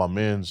even one of my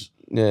mans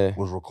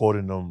was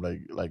recording them,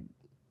 like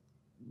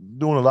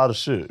doing a lot of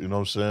shit. You know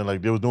what I'm saying?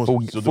 Like they were doing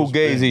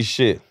fugazi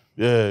shit.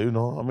 Yeah, you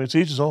know. I mean, to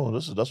each his own.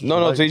 That's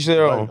what to each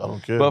their own. I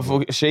don't care.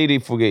 But shady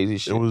fugazi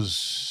shit. It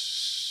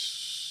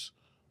was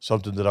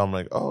something that I'm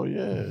like, oh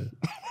yeah.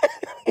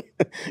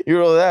 You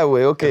roll that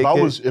way, okay.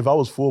 If I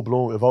was full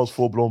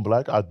blown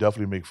black, I'd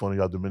definitely make fun of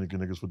y'all Dominican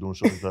niggas for doing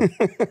shit like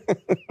that.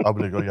 I'd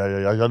be like, oh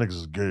yeah, y'all niggas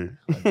is gay.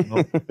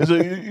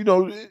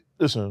 Like,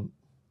 listen,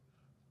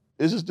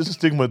 this is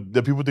stigma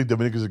that people think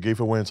Dominicans are gay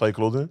for wearing tight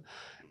clothing.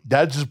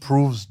 That just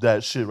proves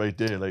that shit right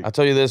there. Like, I'll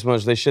tell you this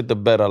much: they shit the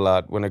bed a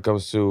lot when it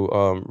comes to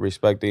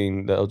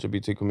respecting the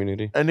LGBT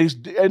community. And they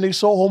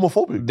so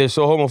homophobic. They're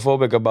so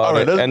homophobic about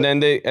it. And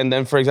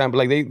then for example,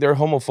 like they're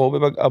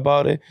homophobic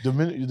about it.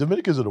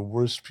 Dominicans are the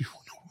worst people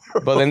in the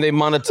world. But then they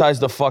monetize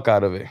the fuck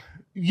out of it.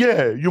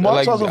 Yeah, you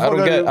monetize the fuck out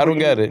of it. I don't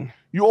get it.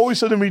 You always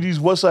sending me these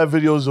WhatsApp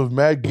videos of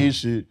mad gay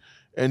shit,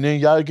 and then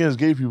y'all against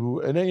gay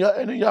people, and then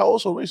y'all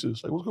also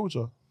racist. Like, what's good with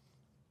y'all?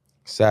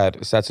 Sad.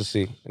 It's sad to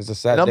see. It's a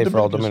sad day for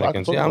all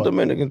Dominicans. Yeah, I'm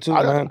Dominican too,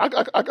 man. I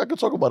can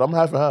talk about it. I'm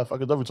half and half. I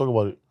can definitely talk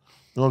about it.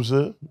 You know what I'm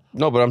saying?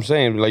 No, but I'm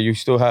saying, like, you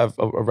still have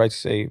a right to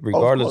say,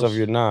 regardless of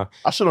your nah.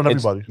 I shit on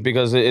everybody.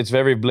 Because it's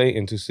very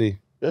blatant to see.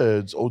 Yeah,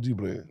 it's OD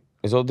blatant.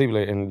 It's OD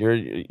blatant.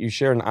 You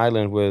share an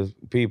island with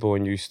people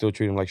and you still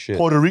treat them like shit.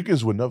 Puerto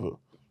Ricans would never.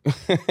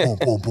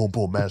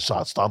 boom, man,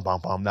 shots, stomp, bam,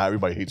 bam. Now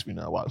everybody hates me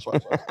now. Watch.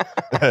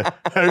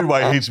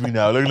 Everybody hates me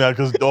now. Look at that,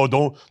 because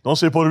don't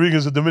say Puerto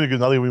Ricans and Dominicans.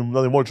 Now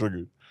they're more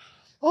triggered.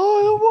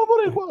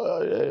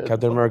 Yeah.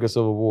 Captain America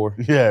Civil War.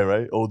 Yeah,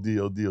 right? OD.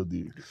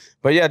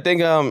 But yeah, I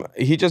think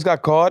he just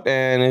got caught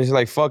and he's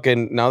like,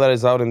 fucking, now that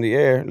it's out in the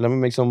air, let me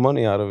make some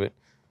money out of it.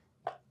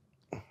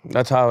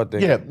 That's how I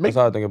think. That's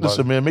how I think about it.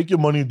 Listen, man, make your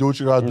money, do what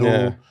you gotta do.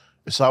 Yeah.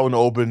 It's out in the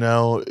open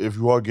now. If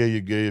you are gay, you're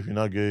gay. If you're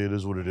not gay, it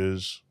is what it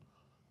is.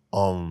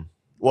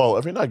 Well,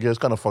 if you're not gay, it's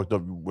kind of fucked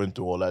up. You went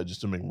through all that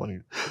just to make money.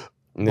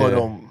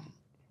 Yeah.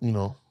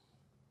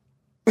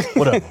 But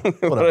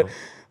whatever.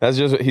 That's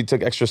just, he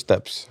took extra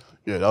steps.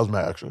 Yeah, that was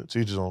mad extra. To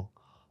each his own.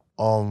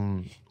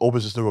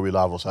 Opus is still gonna be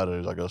live on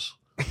Saturdays, I guess.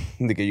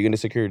 Nigga, you getting a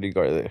security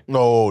guard there?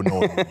 No.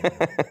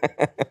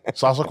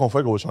 Sasa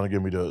Confuego was trying to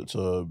get me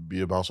to be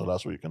a bouncer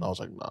last week, and I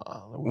was like, nah.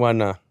 Why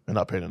not? They're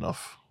not paying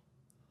enough.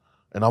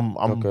 And I'm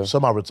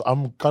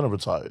kind of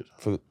retired.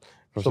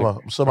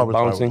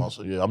 Semi-retired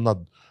bouncer. Yeah, I'm not.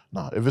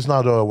 Nah, if it's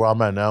not where I'm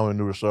at now in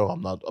New Rochelle,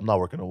 I'm not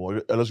working no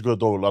more. Unless you're gonna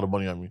throw a lot of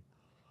money at me.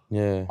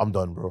 Yeah, I'm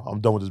done, bro.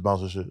 I'm done with this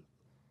bouncer shit.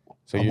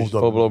 So you're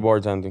full blown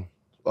bartending.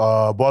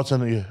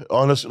 Bartending, yeah.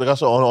 Unless, like I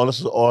said,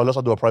 unless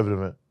I do a private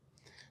event.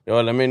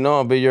 Yo, let me know.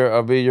 I'll be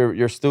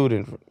your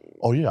student.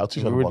 Oh yeah, I'll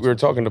teach you. We were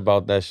talking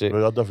about that shit. Yeah,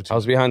 I'll definitely teach I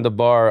was behind the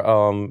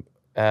bar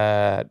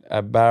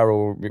at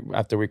Barrel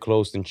after we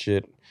closed and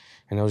shit,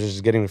 and I was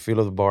just getting the feel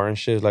of the bar and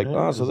shit. Like,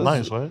 so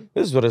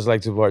this is what it's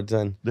like to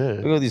bartend.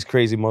 Yeah. Look at these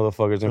crazy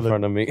motherfuckers in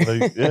front of me.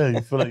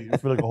 You feel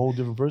like a whole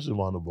different person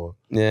behind the bar.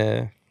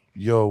 Yeah.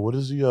 Yo, what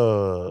is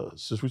the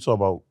since we talk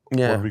about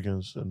Puerto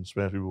Ricans and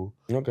Spanish people,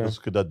 let's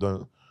get that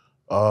done.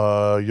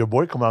 Your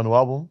boy come out a new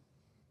album.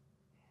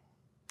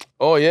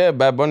 Oh yeah,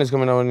 Bad Bunny's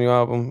coming out with a new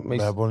album.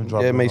 Bad Bunny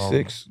dropping May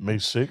 6th. May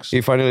 6th.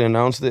 He finally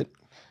announced it.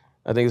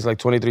 I think it's like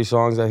 23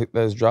 songs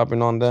that's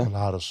dropping on there. That's a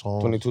lot of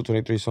songs. 22,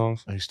 23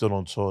 songs. And he's still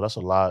on tour. That's a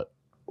lot.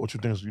 What you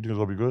think? You think it's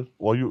gonna be good?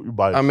 Well, you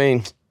biased. I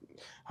mean,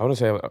 I wouldn't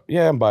say.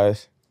 Yeah, I'm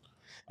biased.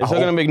 It's still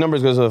gonna make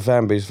numbers because of the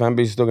fan base. Fan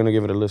base is still gonna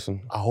give it a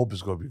listen. I hope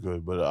it's gonna be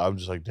good, but I'm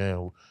just like,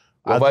 damn.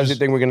 What vibes do you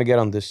think we're gonna get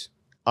on this?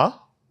 Huh?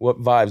 What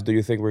vibes do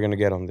you think we're gonna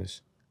get on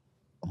this?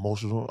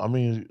 Emotional. I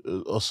mean,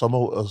 a summer,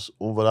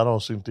 un verano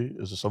sin ti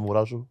is a summer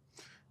without you.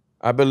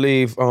 I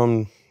believe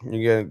you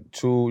get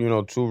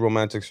two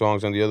romantic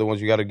songs, and the other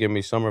ones you got to give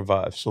me summer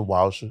vibes. Some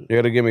wild shit. You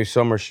got to give me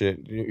summer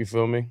shit. You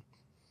feel me?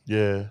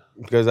 Yeah.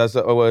 Because that's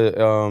the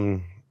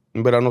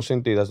Verano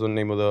Sin Ti. That's the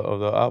name of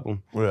the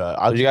album. Yeah.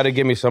 So you got to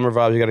give me summer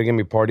vibes. You got to give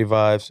me party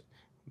vibes.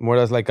 More or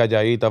less like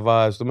calladita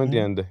vibes. ¿Tú me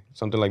entiendes?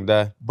 Something like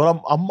that.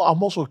 But I'm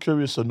also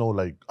curious to know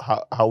like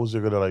how was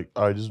it gonna like?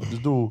 All right, this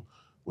dude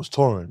was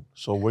touring.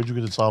 So where'd you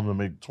get the time to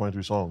make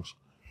 23 songs?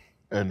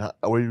 And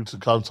where you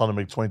time to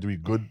make 23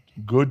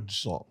 good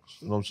songs?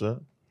 You know what I'm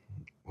saying?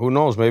 Who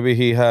knows? Maybe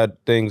he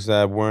had things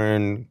that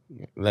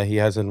he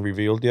hasn't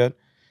revealed yet,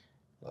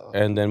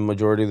 and then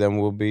majority of them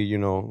will be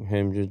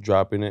him just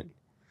dropping it.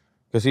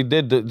 Because he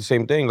did the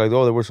same thing. Like,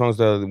 there were songs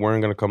that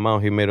weren't gonna come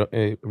out. He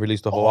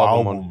released the whole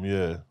album.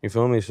 Yeah. You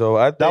feel me? So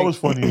I think That was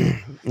funny.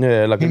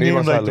 yeah, like He no iba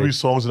named a like salir. 3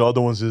 songs, and the other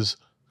ones is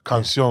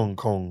Canción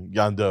con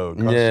Yandel,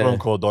 Canción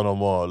con Don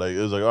Omar. Like, it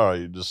was like, all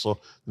right, just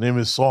name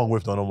his song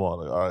with Don Omar.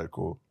 Like, all right,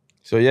 cool.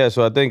 So yeah,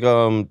 so I think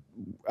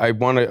I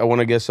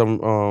wanna get some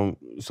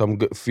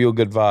good, feel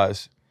good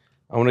vibes.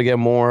 I wanna get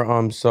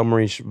more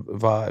summery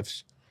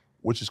vibes.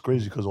 Which is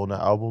crazy because on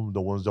that album,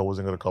 the ones that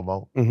wasn't gonna come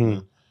out,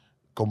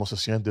 Como Se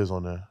Siente is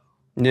on there.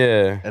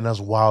 Yeah. And that's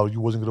wild. You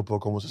wasn't gonna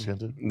put Como Se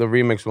Siente? The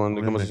remix one,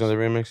 the Como Se Siente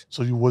remix.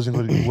 So you wasn't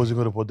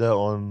gonna put that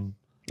on.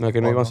 Like,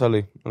 no iba a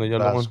salir.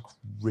 That's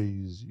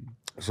crazy.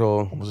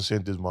 So Como Se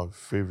Siente is my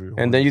favorite.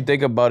 And then you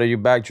think about it, you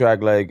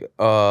backtrack, like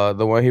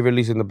the one he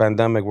released in the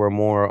pandemic were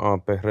more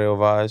perreo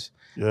vibes.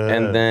 Yeah.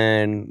 And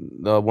then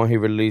the one he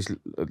released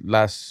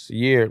last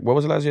year, what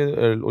was it last year?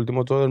 El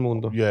Último Todo del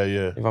Mundo. Yeah,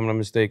 yeah. If I'm not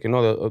mistaken.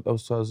 No, that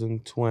was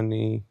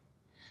 2020.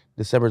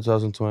 December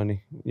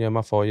 2020. Yeah,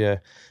 my fault, yeah.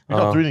 You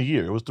got 3 in a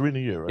year. It was 3 in a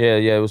year, right?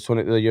 Yeah, it was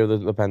the year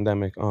of the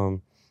pandemic.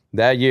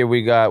 That year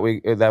with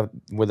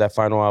that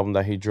final album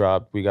that he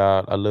dropped, we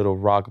got a little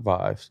rock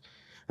vibes.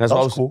 That's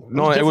was cool.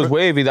 It was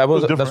wavy. That's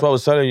what I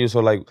was telling you. So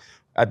like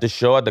at the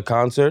show, at the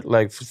concert,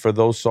 like for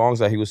those songs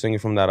that he was singing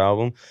from that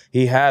album,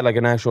 he had like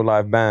an actual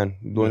live band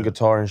doing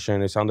guitar and shit.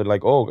 And it sounded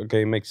like, oh,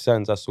 okay, it makes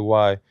sense as to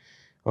why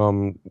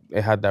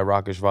it had that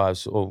rockish vibe.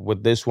 So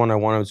with this one, I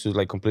wanted to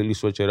like completely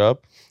switch it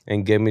up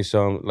and give me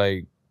some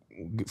like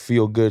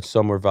feel good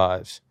summer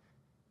vibes.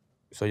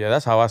 So yeah,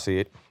 that's how I see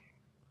it.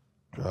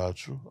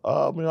 Got you.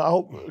 I mean,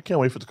 I can't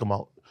wait for it to come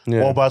out.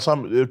 Yeah. Well, by the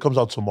time it comes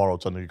out tomorrow,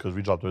 technically, because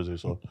we dropped Thursday,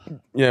 so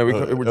yeah,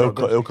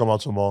 it'll come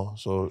out tomorrow.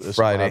 So it's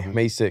Friday,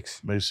 May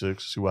 6th. May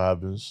 6th. See what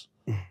happens.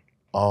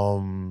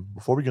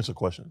 Before we get to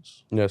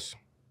questions, yes.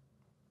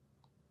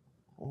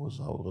 What was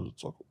I going to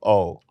talk?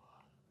 Oh,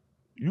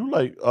 you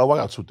like? I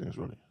got 2 things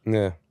really.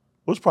 Yeah.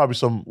 What's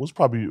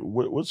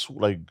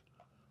like?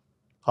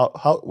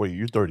 How? Wait,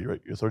 you're 30,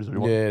 right? You're 30,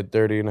 31? Yeah,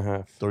 30 and a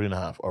half. 30 and a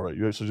half. All right.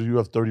 So you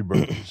have 30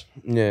 birthdays.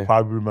 Yeah.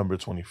 Probably remember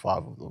 25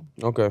 of them.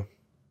 Okay.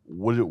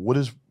 What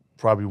is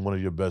probably one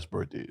of your best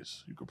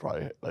birthdays? You could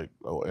probably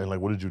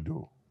what did you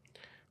do?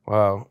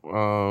 Wow.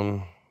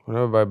 One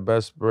of my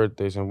best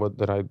birthdays, and what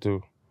did I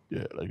do?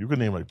 Yeah, like you could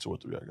name like 2 or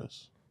 3, I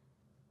guess.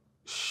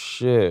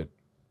 Shit.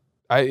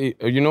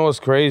 You know what's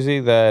crazy?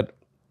 That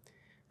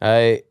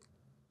I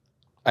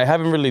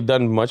haven't really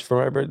done much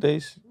for my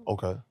birthdays.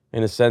 Okay.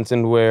 In a sense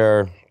in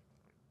where,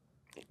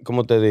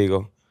 como te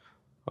digo,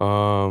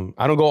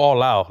 I don't go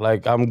all out.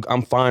 Like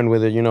I'm fine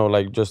with it,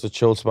 like just a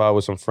chill spot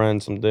with some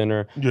friends, some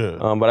dinner.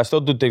 Yeah. But I still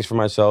do things for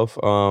myself.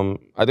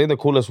 I think the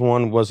coolest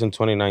one was in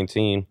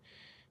 2019.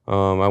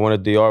 I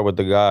went to DR with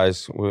the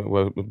guys,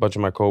 with a bunch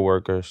of my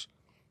coworkers.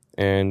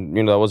 And,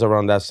 that was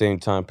around that same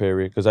time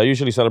period. Because I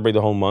usually celebrate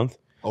the whole month.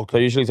 Okay. So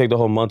I usually take the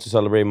whole month to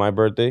celebrate my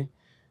birthday.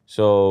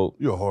 So...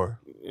 You're a whore.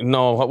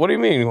 No, what do you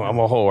mean I'm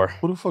a whore?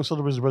 Who the fuck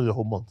celebrates your birthday the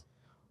whole month?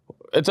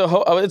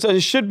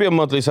 It should be a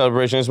monthly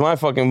celebration. It's my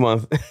fucking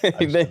month.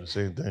 The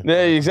same thing.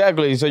 Yeah,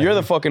 exactly. So you're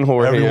the fucking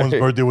whore. Everyone's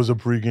birthday was a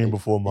pregame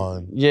before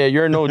mine. Yeah,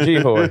 you're an OG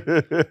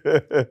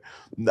whore.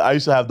 I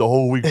used to have the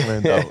whole week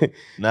planned out.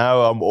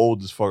 Now I'm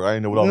old as fuck. I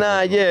ain't know what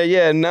I was doing.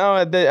 Yeah. Now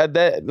at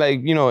that, like,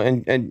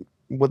 and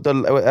with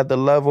at the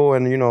level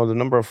and the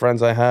number of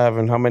friends I have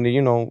and how many,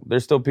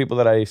 there's still people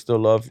that I still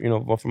love,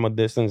 from a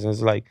distance. And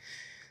it's like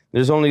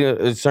there's only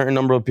a certain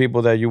number of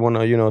people that you want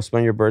to,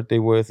 spend your birthday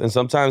with. And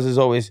sometimes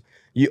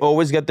you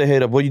always get the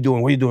hit up, what are you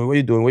doing? What are you doing? What are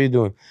you doing? What are you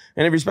doing?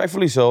 And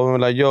respectfully so,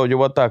 I'm like, yo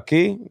voy a estar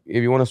aquí.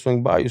 If you want to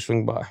swing by, you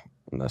swing by.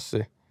 And that's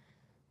it.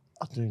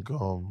 I think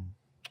I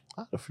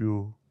had a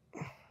few.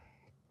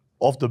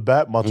 Off the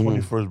bat, my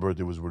 21st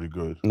birthday was really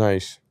good.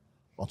 Nice.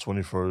 My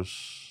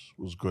 21st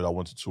was good. I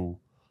went to 2.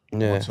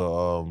 Yeah. I went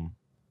to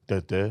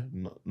Tete.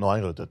 No, I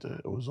ain't go to Tete.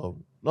 It was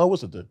no, it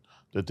was Tete.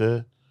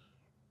 Tete.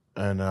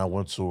 And then I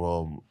went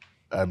to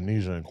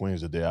Amnesia in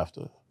Queens the day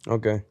after.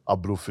 Okay. I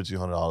blew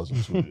 $1,500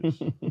 in 2 days.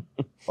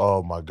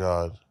 Oh my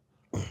God.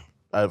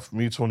 At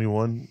me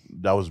 21,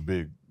 that was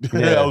big.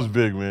 Yeah. That was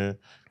big, man.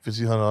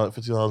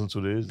 $1,500 in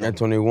 2 days. At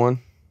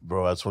 21?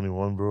 Bro, at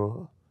 21,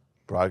 bro,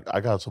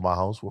 I got to my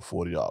house with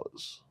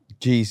 $40.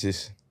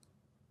 Jesus.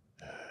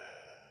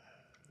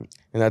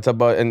 And that's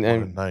about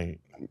and night.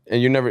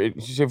 And you never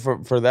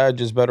for that,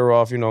 just better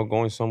off,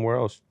 going somewhere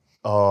else.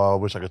 I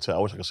wish I could tell.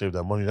 I wish I could save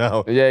that money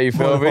now. Yeah, you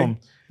feel me?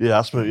 Yeah,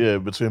 I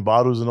spent between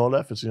bottles and all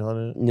that,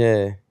 1,500.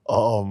 Yeah.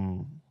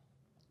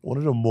 One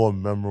of the more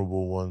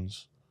memorable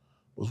ones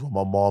was when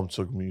my mom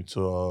took me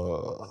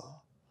to.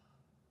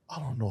 I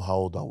don't know how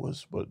old I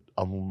was, but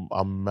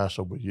I'm mashed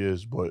up with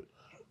years. But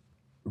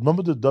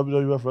remember the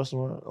WWF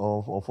restaurant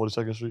on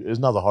 42nd Street? It's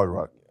not the Hard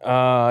Rock.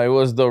 It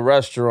was the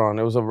restaurant.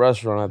 It was a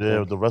restaurant, I Yeah,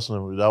 think. the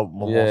restaurant. My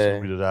mom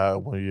took me to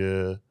that one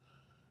year.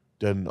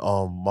 Then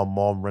my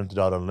mom rented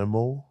out a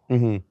limo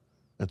and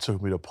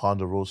took me to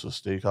Ponderosa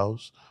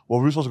Steakhouse. Well,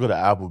 we were supposed to go to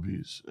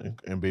Applebee's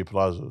in Bay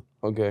Plaza.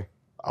 Okay.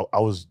 I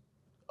was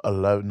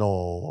 11.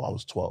 No, I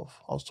was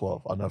 12.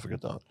 I'll never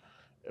forget that.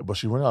 But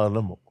she rented out a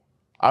limo.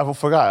 I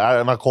forgot.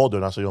 And I called her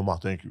and I said, "Yo, Ma,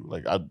 thank you.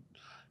 Like, I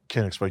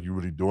can't expect you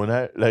really doing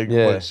that." Like,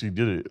 but she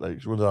did it. Like,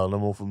 she rented out a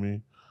limo for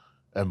me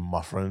and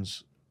my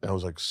friends. And it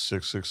was like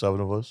six, 7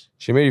 of us.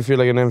 She made you feel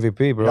like an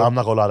MVP, bro. Yeah, I'm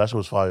not gonna lie, that shit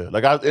was fire.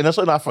 Like, and that's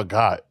something I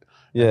forgot.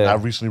 Yeah. And I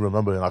recently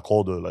remembered and I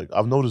called her. Like,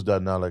 I've noticed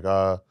that now. Like,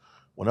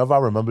 whenever I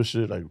remember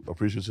shit, like,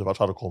 appreciative, I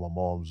try to call my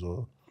moms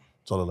or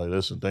tell her, like,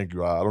 listen, thank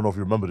you. I don't know if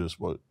you remember this,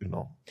 but, you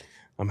know.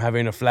 I'm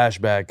having a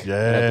flashback.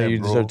 Yeah, I think you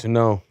deserve to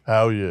know.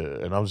 Hell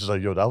yeah. And I was just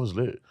like, yo, that was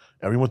lit.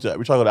 And we tried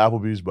to go to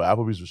Applebee's, but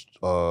Applebee's was,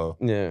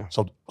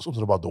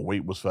 something about the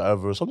wait was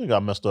forever. Something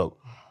got messed up.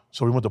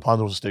 So we went to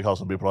Ponderosa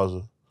Steakhouse in Bay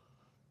Plaza.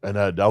 And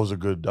that was a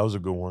good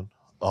one.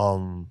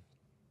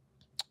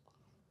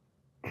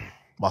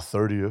 My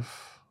 30th.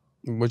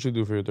 What'd you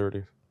do for your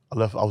 30th? I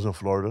was in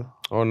Florida.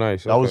 Oh,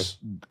 nice. That was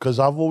because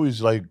I've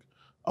always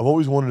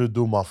wanted to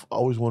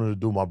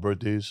do my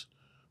birthdays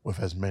with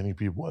as many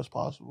people as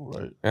possible,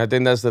 right? And I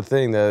think that's the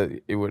thing,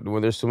 that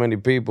when there's too many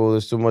people,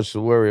 there's too much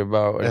to worry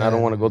about, and I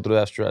don't want to go through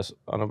that stress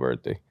on a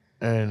birthday.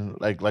 And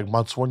like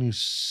my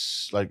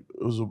 20s, like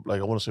it was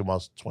like I want to say my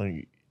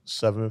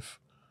 27th,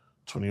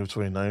 20th,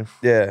 29th.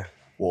 Yeah.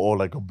 Were all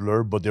like a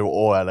blur, but they were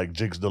all at like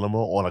Jake's Dilemma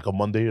on like a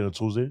Monday and a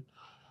Tuesday.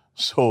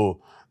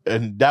 So,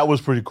 and that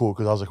was pretty cool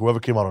because I was like, whoever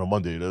came out on a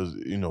Monday, that was,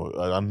 you know,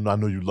 I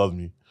know you love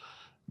me.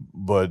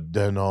 But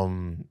then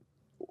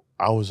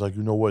I was like,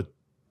 you know what?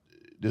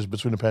 This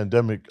between the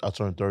pandemic, I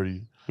turned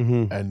 30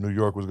 and New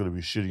York was gonna be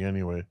shitty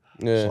anyway.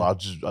 Yeah. So I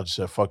just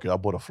said, fuck it. I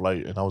bought a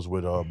flight and I was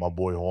with my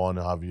boy Juan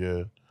and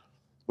Javier,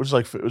 which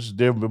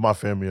they've been my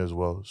family as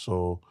well.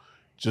 So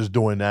just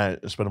doing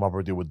that and spending my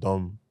birthday with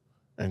them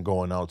and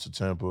going out to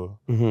Tampa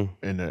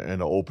in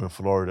the open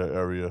Florida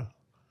area,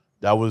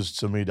 that was,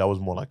 to me, that was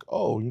more like,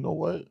 oh, you know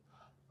what?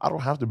 I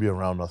don't have to be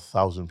around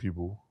 1,000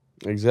 people.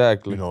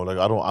 Exactly. You know, like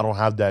I don't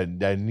have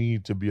that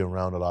need to be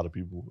around a lot of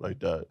people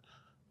like that.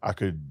 I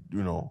could,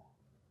 you know,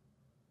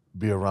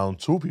 be around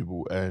 2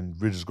 people and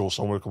we just go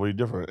somewhere completely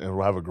different and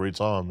we'll have a great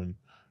time, and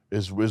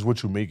it's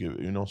what you make it,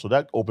 you know. So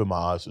that opened my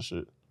eyes to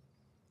shit.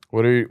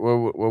 What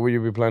will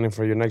you be planning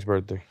for your next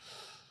birthday?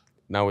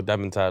 Now with that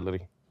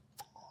mentality.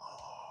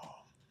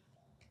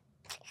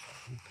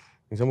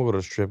 I'm gonna go to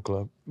a strip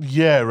club.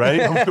 Yeah,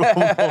 right? I'm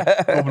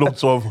gonna blow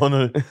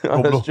 1,200.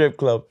 On a strip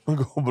club. I'm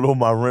gonna blow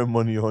my rent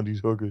money on these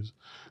hookers.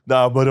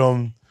 Nah, but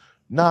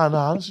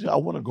honestly, I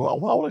wanna go. I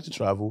would like to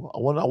travel. I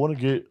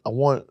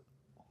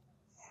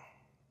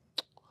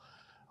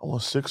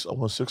want 6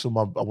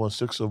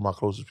 of my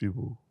closest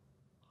people.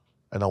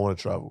 And I wanna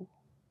travel.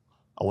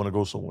 I wanna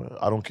go somewhere.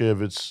 I don't care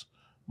if it's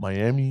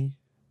Miami,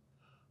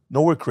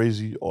 nowhere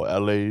crazy, or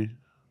LA.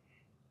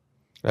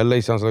 LA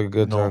sounds like a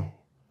good time.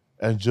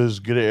 And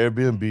just get an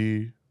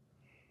Airbnb,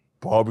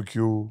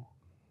 barbecue,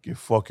 get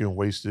fucking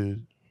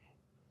wasted,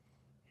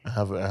 and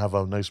have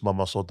a nice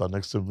mama sota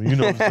next to me. You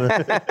know what I'm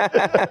saying?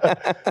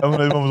 Have a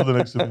nice mama sota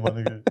next to me, my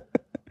nigga.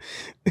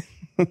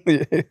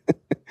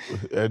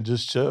 And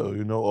just chill,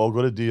 you know, or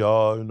go to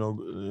DR, you know,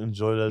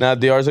 enjoy that. Nah,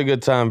 DR's a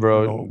good time,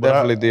 bro. You know,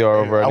 definitely DR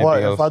over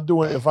anything else.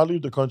 If I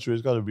leave the country,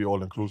 it's got to be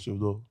all inclusive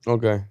though.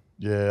 Okay.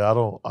 Yeah,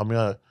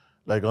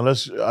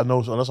 unless I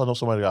know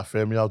somebody got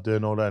family out there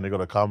and all that, and they're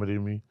gonna accommodate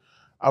me,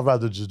 I'd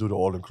rather just do the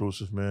all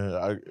inclusive,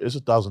 man. It's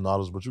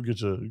 $1,000, but you get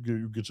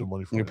your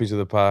money for your piece of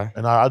the pie.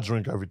 And I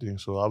drink everything,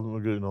 so I'm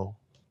gonna get, you know.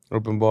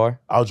 Open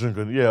bar? I'll drink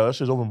it. Yeah, that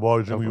shit's open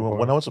bar.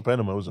 When I went to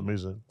Panama, it was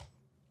amazing.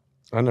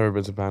 I've never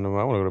been to Panama.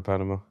 I want to go to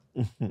Panama.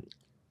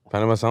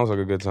 Panama sounds like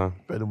a good time.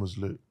 Panama's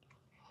lit.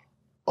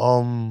 You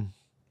want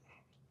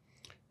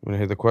to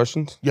hit the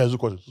questions? Yeah, there's the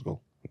questions. Let's go.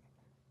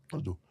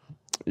 Let's do.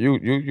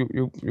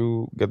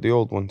 You get the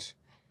old ones.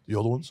 The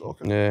old ones?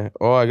 Okay. Yeah.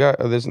 Oh, I got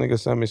this nigga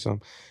sent me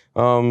some.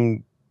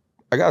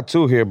 I got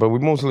 2 here, but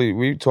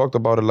we talked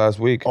about it last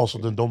week. Also,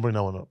 then don't bring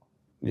that one up.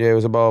 Yeah, it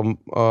was about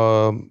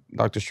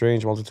Doctor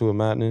Strange, Multitude of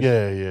Madness.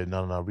 Yeah.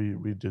 No.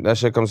 We did. That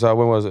shit comes out,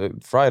 when was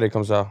it? Friday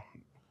comes out.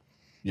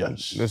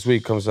 Yes. This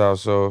week comes out,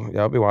 so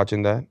yeah, I'll be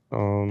watching that.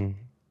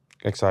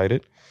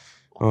 Excited.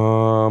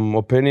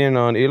 Opinion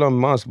on Elon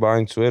Musk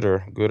buying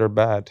Twitter, good or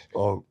bad?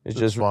 Oh, it's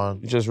just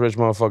fine. Just rich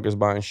motherfuckers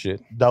buying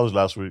shit. That was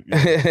last week.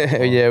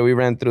 Yeah, yeah, we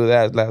ran through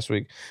that last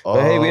week.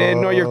 But hey, we didn't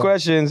ignore your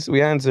questions.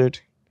 We answered.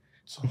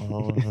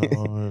 Okay,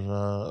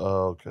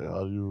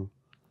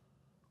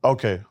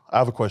 Okay, I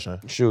have a question.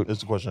 Shoot.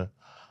 It's a question.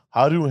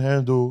 How do you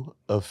handle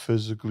a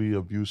physically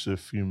abusive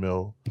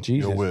female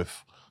you're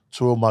with?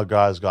 Two of my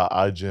guys got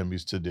eye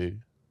jammies today.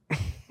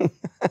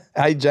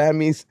 Eye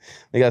jammies.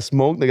 They got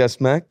smoked. They got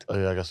smacked. Oh,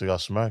 yeah, I guess they got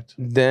smacked.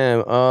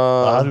 Damn.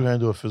 How do you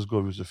handle a physical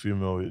abusive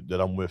female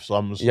that I'm with? So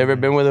I'm You ever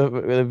been with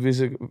a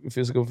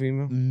physical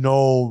female?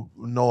 No,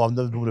 I've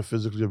never been with a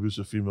physically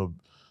abusive female.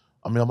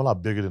 I mean, I'm a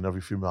lot bigger than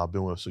every female I've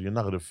been with, so you're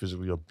not gonna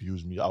physically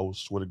abuse me. I will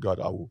swear to God,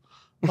 I will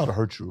not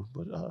hurt you,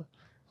 but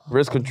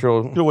risk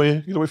control. Get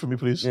away from me,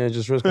 please. Yeah,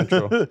 just risk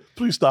control.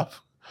 Please stop.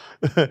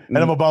 And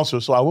I'm a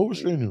bouncer, so I will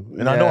restrain you,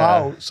 and I know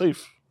how.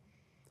 Safe.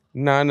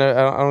 Nah, no,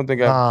 I don't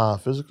think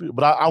physically,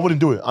 but I wouldn't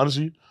do it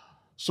honestly.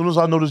 As soon as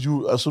I noticed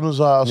you, as soon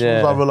as I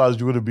realized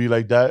you were gonna be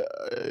like that,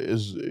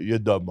 you're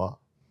done, ma.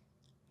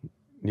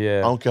 Yeah.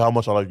 I don't care how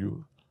much I like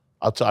you.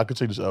 I could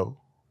take this L.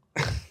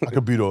 I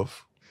could beat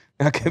off.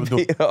 I could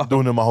beat off.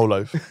 Doing it my whole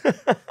life.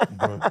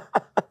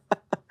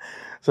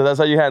 So that's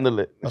how you handle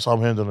it. That's how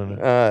I'm handling it.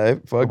 All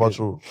right, fuck What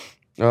about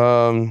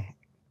you?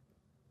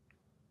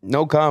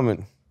 No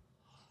comment.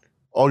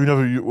 Oh, you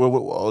never.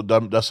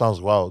 That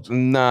sounds wild.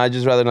 Nah, I'd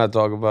just rather not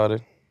talk about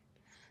it.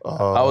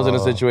 I was in a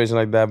situation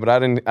like that, but I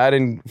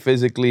didn't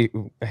physically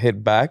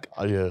hit back.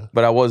 Yeah.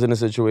 But I was in a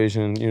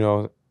situation, you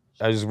know,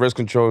 I just risk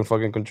control and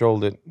fucking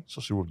controlled it.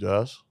 So she whooped your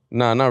ass?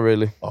 Nah, not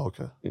really. Oh,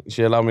 okay.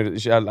 She allowed me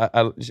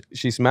to.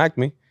 She smacked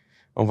me,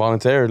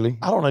 involuntarily.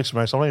 I don't like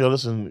smacks. I'm like, yo,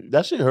 listen,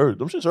 that shit hurt.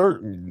 Them shits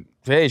hurt.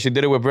 Hey, she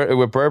did it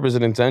with purpose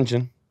and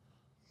intention.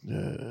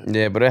 Yeah.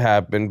 Yeah, but it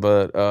happened.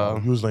 But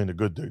you was laying the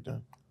good dick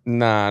then.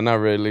 Nah,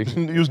 not really.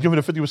 You was giving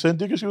a 50%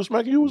 dick and she was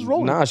smacking you. Was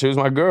rolling. Nah, she was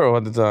my girl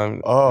at the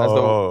time.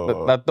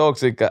 Oh, that's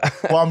toxic.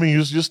 Well, I mean,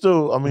 you're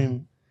still. I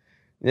mean,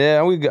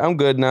 yeah, I'm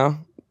good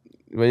now.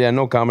 But yeah,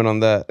 no comment on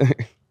that.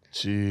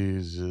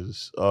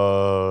 Jesus.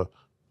 Pull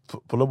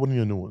up one of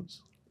your new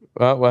ones.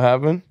 What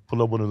happened?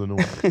 Pull up one of the new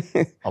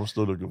ones. I'm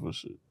still looking for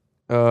shit.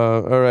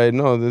 All right,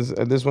 no,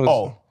 this one's.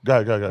 Oh,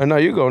 go ahead. No,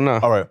 you go now.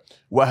 All right.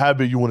 What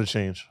habit you want to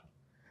change?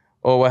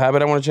 Oh, what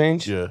habit I want to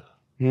change? Yeah.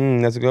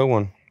 That's a good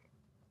one.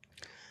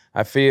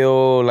 I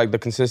feel like the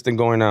consistent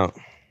going out.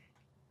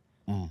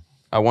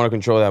 I want to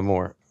control that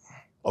more.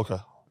 Okay.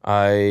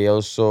 I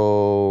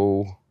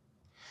also,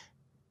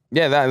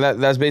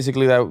 that's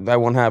basically that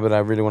one habit I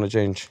really want to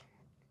change.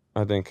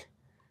 I think.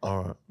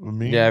 All right.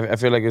 Me? Yeah, I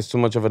feel like it's too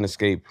much of an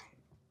escape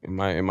in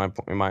my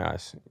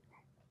eyes.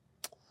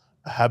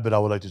 A habit I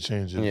would like to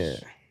change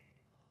is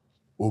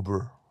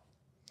Uber.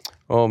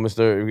 Oh,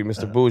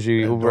 Mr.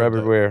 Bougie, Uber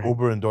everywhere.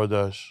 Uber and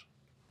DoorDash.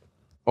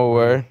 Oh,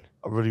 where?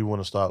 I really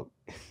want to stop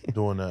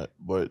doing that,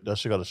 but that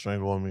shit got a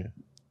strangle on me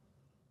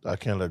that I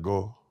can't let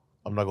go.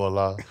 I'm not gonna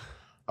lie.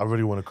 I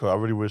really want to cook. I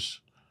really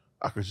wish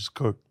I could just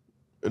cook.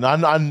 And not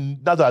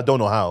that I don't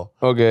know how.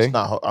 Okay. It's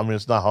not. I mean,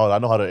 it's not hard. I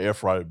know how to air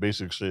fry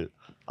basic shit.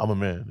 I'm a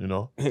man, you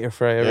know. Air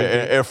fry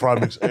everything.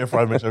 Air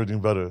fry makes everything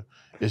better.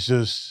 It's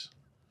just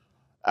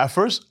at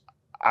first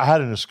I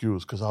had an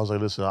excuse because I was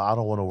like, listen, I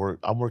don't want to work.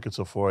 I'm working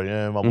till 4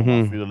 a.m. I'm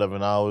on my feet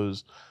 11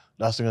 hours.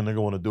 Last thing a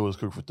nigga want to do is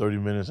cook for 30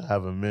 minutes and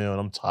have a meal, and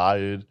I'm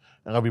tired.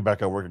 And I'll be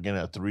back at work again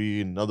at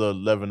 3, another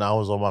 11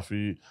 hours on my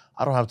feet.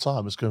 I don't have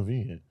time. It's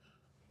convenient.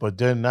 But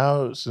then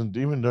now, since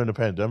even during the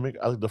pandemic,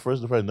 I think the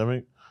first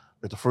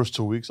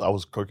 2 weeks, I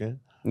was cooking.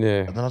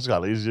 Yeah. And then I just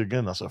got lazy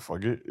again. I said,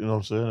 fuck it. You know what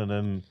I'm saying? And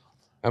then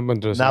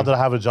now that I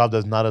have a job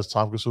that's not as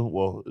time consuming,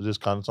 well, it is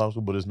kind of time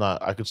consuming, but it's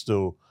not. I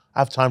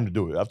have time to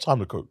do it. I have time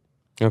to cook.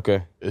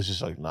 Okay. It's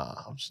just like, nah,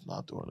 I'm just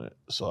not doing it.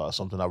 So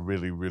something I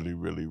really, really,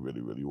 really,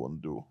 really, really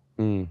want to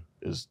do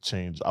is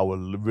change. I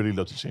would really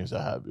love to change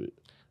that habit.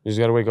 You just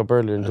gotta wake up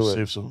early and do it.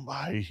 Save some.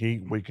 I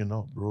hate waking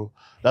up, bro.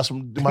 That's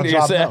my You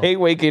job said now. I hate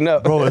waking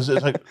up, bro. It's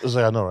like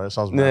I know, right? It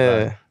sounds bad. Yeah.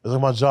 Right? It's like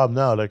my job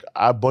now. Like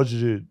I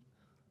budgeted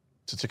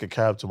to take a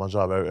cab to my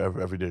job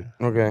every day.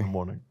 Okay. In the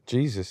morning.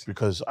 Jesus.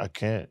 Because I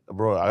can't,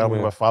 bro. I gotta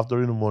wake up at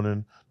 5:30 in the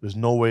morning. There's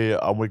no way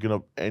I'm waking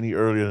up any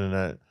earlier than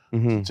that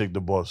to take the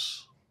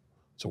bus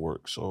to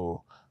work.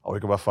 So I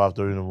wake up at 5:30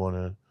 in the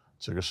morning,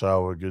 take a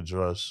shower, get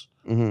dressed,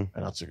 and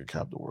I take a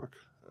cab to work.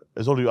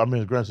 It's only, I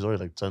mean, granted, it's only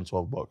like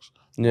 $10-12.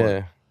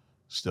 Yeah.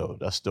 Still,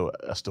 that's still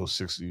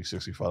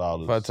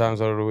 $60-$65. 5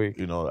 times out of the week.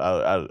 You know,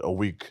 at a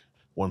week,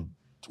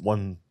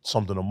 one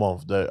something a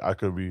month that I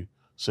could be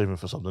saving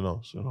for something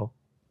else. You know.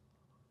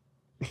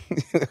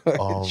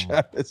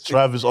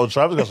 Travis got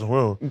some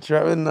room.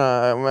 Travis,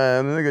 nah,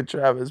 man, nigga,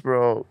 Travis,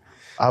 bro.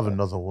 I have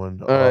another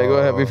one. All right, go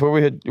ahead. Before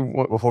we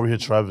hit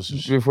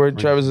Travis's. Before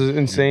Travis's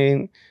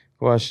insane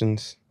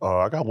questions.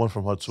 I got one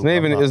from her too.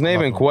 It's not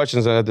even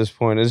questions at this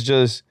point. It's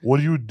just. What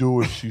do you do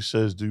if she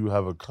says, "Do you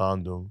have a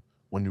condom?"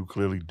 when you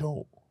clearly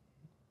don't?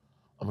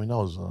 I mean, that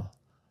was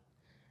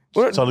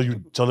tell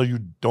her you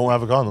don't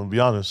have a condom. Be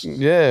honest.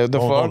 Yeah,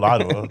 don't lie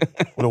to her.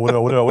 What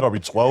are we,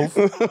 12?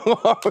 You know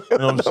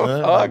what I'm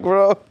saying? Fuck,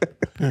 bro.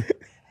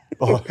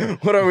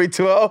 What are we,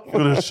 12? I'm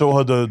gonna show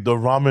her the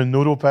ramen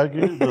noodle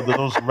package, the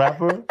little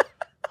wrapper.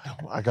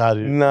 I got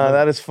it. Nah,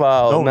 that is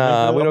foul.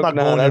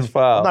 That's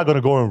foul. I'm not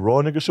gonna go in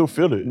raw, nigga. She'll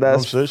feel it.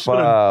 That's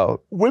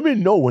foul.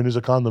 Women know when there's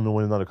a condom and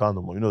when it's not a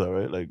condom. You know that,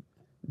 right? Like,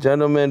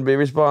 gentlemen, be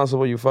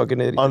responsible, you fucking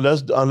idiot.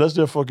 Unless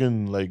they're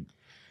fucking like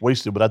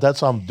wasted. But at that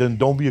time, then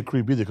don't be a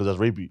creep either, because that's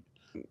rapey.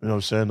 You know what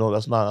I'm saying? No,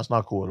 that's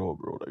not cool at all,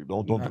 bro. Like,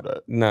 don't do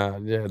that. Nah,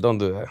 yeah, don't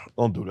do that.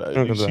 Don't do that.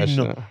 Don't do that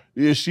shit.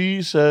 Yeah,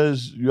 she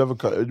says you have a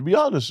cut. To be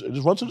honest,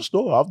 just run to the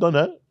store. I've done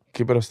that.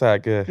 Keep it a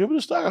stack, yeah. Keep it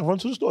a stack. I run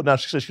to the store. Now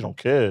she says she don't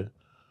care.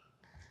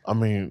 I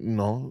mean,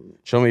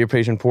 Show me your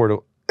patient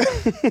portal.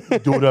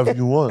 do whatever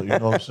you want. You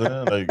know what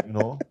I'm saying? Like,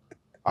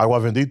 agua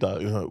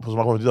bendita. Put some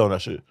agua bendita on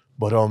that shit.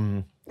 But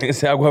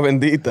It's agua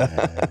bendita.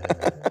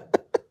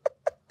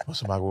 Put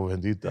some agua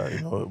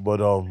bendita.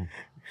 But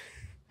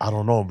I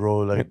don't know, bro.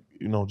 Like,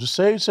 just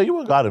say you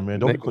ain't got it, man.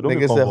 Don't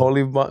nigga said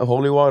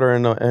holy water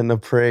and a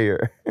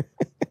prayer.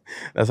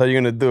 That's how you're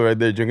gonna do it right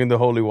there. Drinking the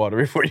holy water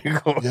before you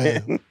go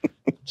in.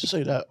 Just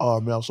say that. Oh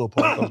man, I'm so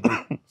pumped. That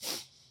was great.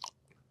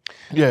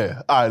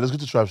 Yeah. All right, let's get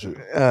to trap shit.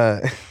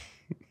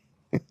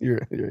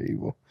 You're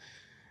evil.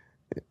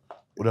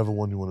 Whatever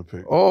one you want to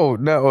pick. Oh,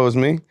 no, it was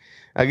me.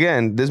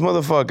 Again, this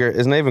motherfucker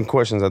is not even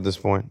questions at this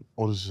point.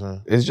 What is he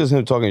saying? It's just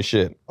him talking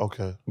shit.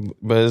 Okay.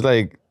 But it's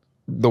like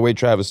the way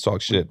Travis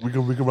talks shit. We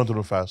can run through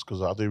them fast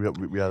because I think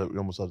we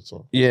almost had it.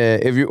 So. Yeah,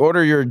 if you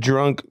order your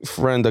drunk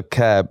friend a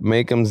cab,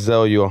 make him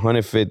sell you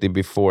 $150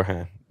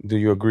 beforehand. Do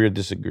you agree or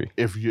disagree?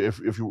 If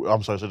you,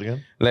 I'm sorry, say it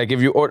again. Like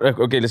if you order,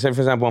 okay, let's say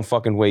for example I'm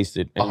fucking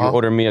wasted and you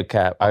order me a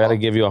cab, I gotta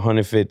give you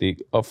 $150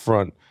 up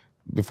front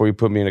before you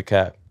put me in a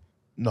cab.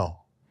 No.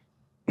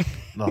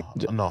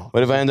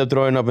 What if I end up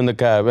throwing up in the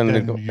cab and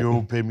then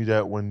you'll pay me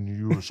that when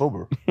you're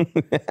sober?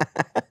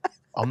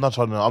 I'm not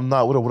trying to. I'm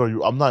not. What are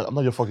you? I'm not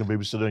your fucking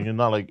babysitter. And you're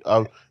not like.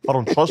 If I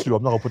don't trust you,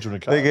 I'm not gonna put you in a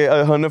cab. Like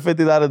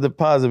 $150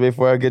 deposit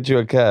before I get you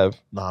a cab.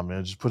 Nah,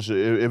 man. Just put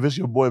your. If it's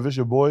your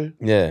boy.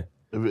 Yeah.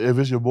 If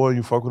it's your boy and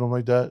you fuck with him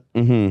like that,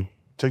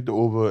 take the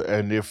Uber.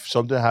 And if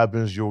something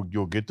happens, you'll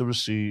get the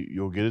receipt.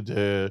 You'll get it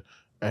there,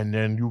 and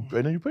then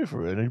you pay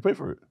for it. And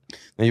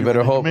you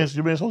better hope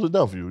your man's holds it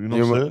down for you. You know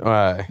what I'm saying? All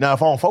right. Now,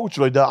 if I don't fuck with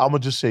you like that, I'm gonna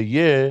just say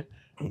yeah.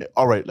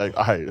 All right. Like,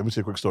 all right. Let me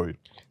say a quick story.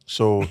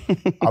 So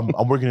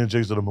I'm working in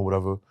Jake's Denim or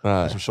whatever.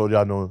 Right. Some shorty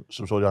I know,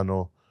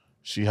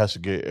 she has to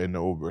get in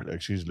the Uber.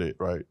 Like she's late,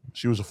 right?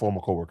 She was a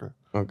former coworker.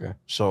 Okay.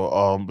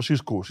 So but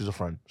she's cool. She's a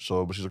friend.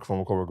 So but she's a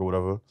former coworker,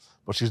 whatever.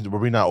 But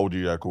we're not OD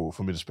that cool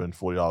for me to spend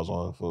 $40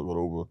 on for the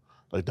Uber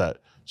like that.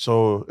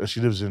 So and she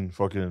lives in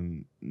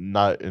fucking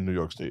not in New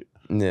York State.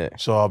 Yeah.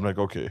 So I'm like,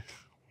 okay.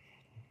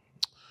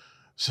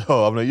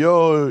 So I'm like,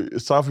 yo,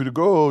 it's time for you to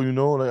go,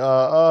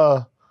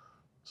 like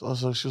So I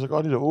was like, she was like, oh,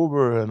 I need an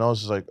Uber. And I was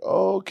just like,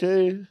 oh,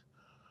 okay.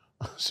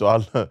 So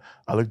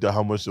I looked at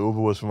how much the Uber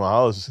was for my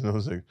house, and it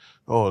was like,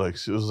 oh, like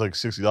it was like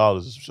 $60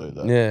 or something like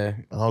that. Yeah.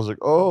 And I was like,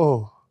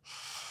 oh,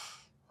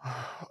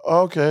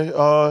 okay.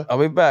 I'll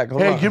be back.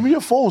 Hold on. Give me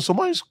your phone.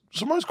 Somebody's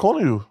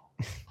calling you.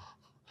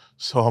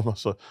 So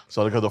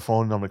I look at the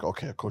phone and I'm like,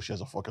 okay, of course she has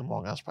a fucking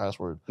long ass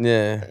password.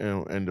 Yeah.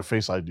 And the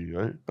Face ID,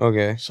 right?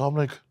 Okay. So I'm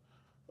like,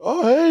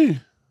 oh hey.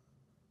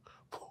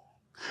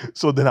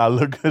 So then I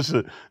look at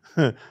it.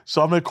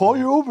 So I'm like, call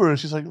your Uber. And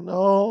she's like,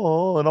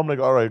 no. And I'm like,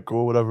 all right,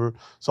 cool, whatever.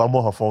 So I'm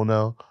on her phone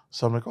now.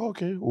 So I'm like, oh,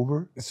 okay,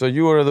 Uber. So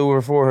you ordered the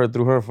Uber for her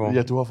through her phone?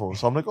 Yeah, through her phone.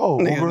 So I'm like, oh,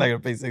 Uber. Like, I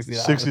pay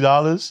 $60.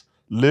 $60.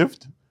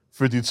 Lyft,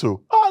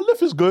 $52.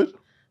 Lyft is good.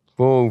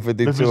 Boom,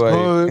 52. Lyft is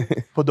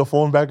good. Put the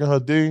phone back in her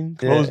thing,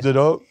 closed it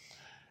up.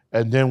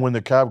 And then when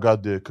the cab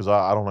got there, because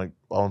I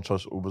don't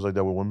trust Ubers like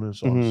that with women.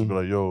 So I'm just be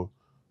like, yo,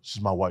 this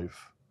is my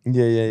wife.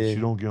 Yeah. She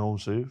don't get home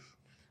safe.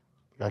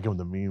 I give him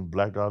the mean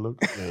black guy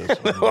look. Yeah,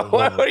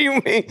 what do you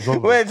mean? Wait,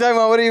 talking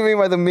about what do you mean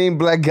by the mean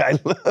black guy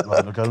look?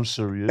 Look at him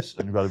serious,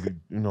 and you gotta be,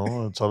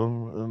 tell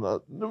him.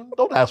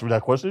 Don't ask me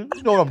that question.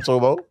 You know what I'm talking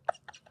about.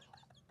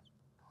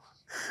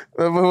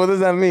 But what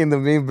does that mean? The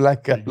mean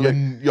black guy look?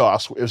 Yo, I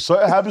swear, if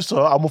something happens to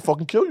her, I'm gonna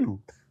fucking kill you.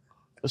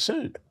 That's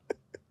it.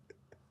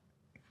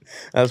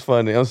 That's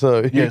funny. I'm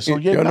sorry. Yeah, so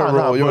you're on a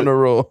roll. You're on a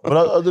roll. But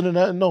other than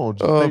that, no.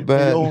 Just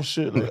pay your own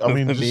shit. Like, I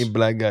mean, the mean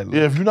black guy look.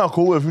 Yeah, if you're not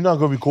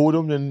gonna be cool with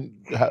them, then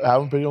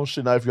have them pay your own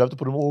shit. Now, if you have to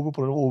put them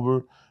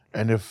over,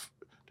 and if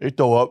they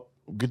throw up,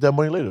 get that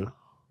money later.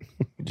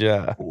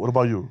 Yeah. What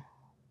about you?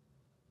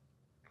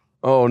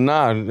 Oh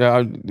nah,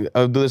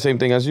 I'll do the same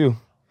thing as you.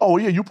 Oh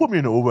yeah, you put me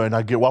in the Uber, and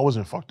I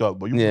wasn't fucked up,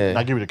 but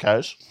I give you the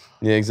cash.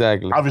 Yeah,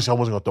 exactly. Obviously, I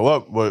wasn't gonna throw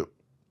up, but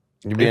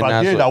if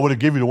I did, I would have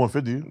given you the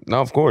 $150.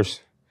 No, of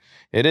course.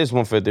 It is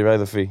 $150, right?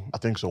 The fee. I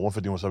think so.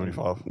 $150,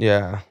 $175.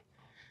 Yeah.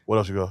 What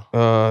else you got?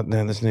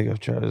 Damn, this nigga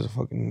Travis is a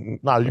fucking.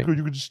 Nah, you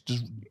could just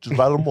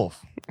rattle them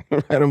off.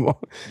 Rattle them off.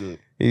 Yeah.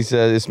 He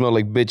said it smelled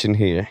like bitch in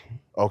here.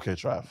 Okay,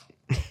 Trav.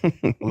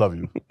 Love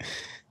you.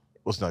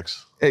 What's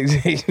next?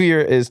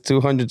 Xavier is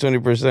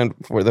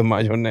 220% for the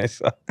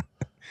mayonesa.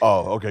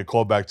 Oh, okay.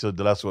 Call back to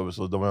the last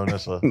episode, the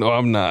mayonesa. No,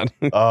 I'm not.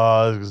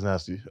 This is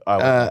nasty. All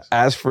right,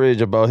 ask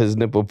Fridge about his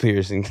nipple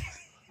piercing.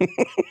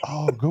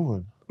 Oh, good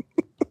one.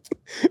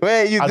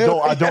 Wait, you do?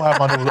 I don't have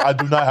my nipple. I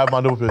do not have my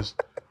nipple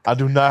pierced. I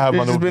do not have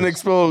my nipple pierced. It's been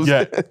exposed.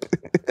 Yeah.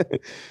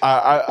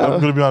 I'm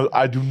gonna be honest.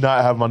 I do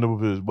not have my nipple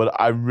pierced, but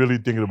I'm really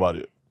thinking about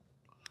it.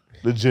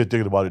 Legit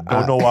thinking about it.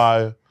 Don't know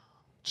why.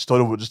 Just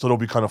thought it would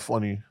be kind of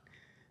funny.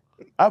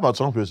 I had my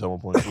tongue pierced at one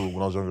point too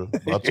when I was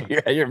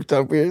younger. Your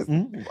tongue pierced?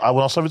 When I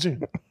was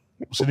 17.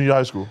 Senior year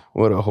high school.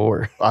 What a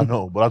whore. I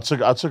know, but I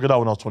took it out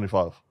when I was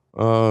 25.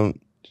 Um,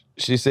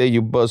 she said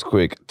you buzz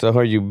quick. Tell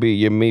her you beat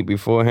your meat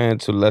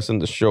beforehand to lessen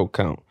the stroke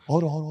count.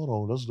 Hold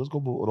on. Let's go.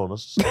 Hold on.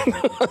 Let's.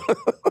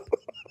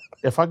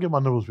 If I get my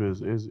nipples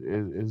pierced, is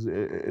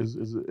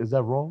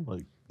that wrong?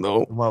 Like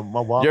No. my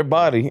body, Your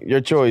body,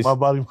 your choice. my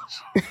body.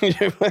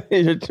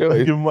 Your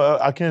choice.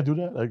 I can't do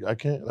that. Like I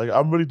can't. Like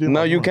I'm really thinking.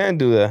 No, you can't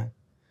do that.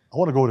 I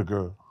want to go with a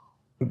girl.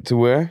 To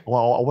where? I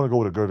want to go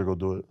with a girl to go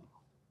do it.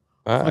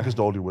 I think it's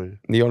the only way.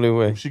 The only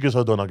way. If she gets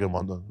her done, I get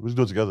mine done. We should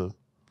do it together.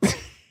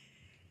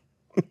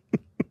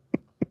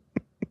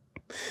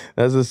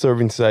 That's a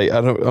serving sight.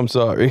 I'm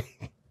sorry.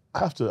 I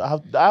have to.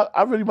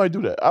 I really might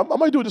do that. I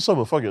might do it this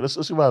summer. Fuck it. Let's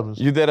see what happens.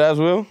 You dead ass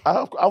will?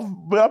 I've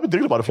been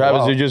thinking about it for a Travis,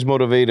 while. you're just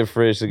motivated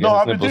fresh to get No, his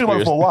I've been nipples thinking about it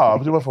pierced. for a while. I've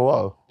been thinking about it for a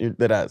while. You're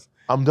dead ass.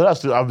 I'm dead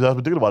ass. I've been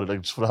thinking about it,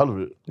 like, just for the hell of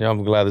it. Yeah,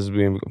 I'm glad this is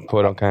being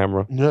put on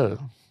camera. Yeah.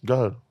 Go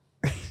ahead.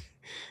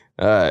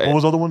 All right. What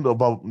was the other one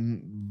about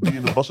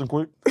being the busting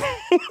quick?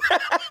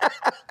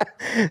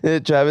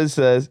 Travis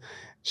says,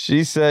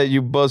 she said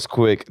you buzz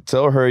quick.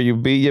 Tell her you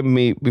beat your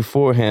meat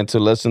beforehand to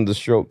lessen the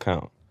stroke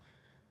count.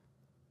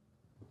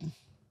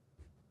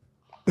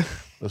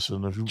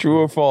 Listen, if you True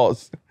or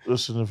false?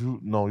 listen, if you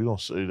no, you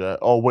don't say that.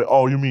 Oh wait,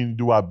 oh you mean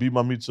do I beat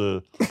my meat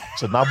to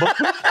not bust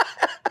quick?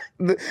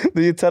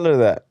 Do you tell her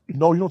that?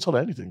 No, you don't tell her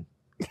anything.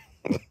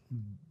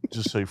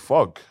 Just say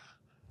fuck.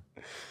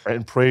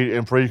 And pray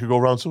you could go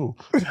round two.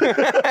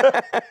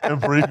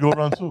 And pray you could go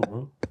round two,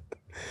 bro.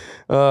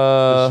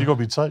 She gonna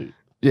be tight.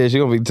 Yeah, she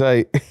gonna be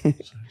tight.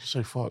 Just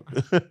say fuck.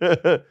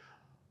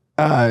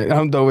 All right,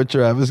 I'm done with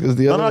Travis because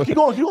the other No, keep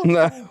going.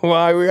 Nah,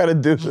 why we gotta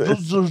do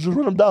this? Just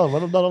run them down the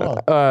line.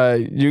 All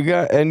right, you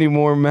got any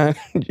more man?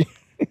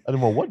 Any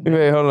more what?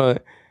 Wait, hold on.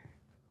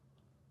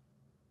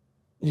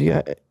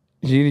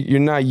 You're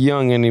not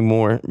young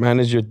anymore.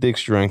 Manage your dick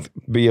strength.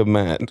 Be a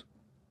man.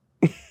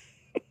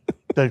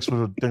 Thanks for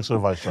the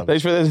advice, Travis.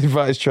 Thanks for the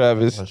advice,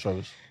 Travis. Thanks,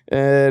 Travis.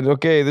 And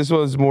okay, this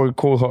one's more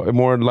cool,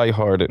 more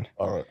lighthearted.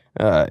 All right.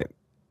 All right.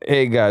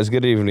 Hey guys,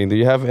 good evening. Do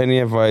you have any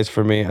advice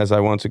for me as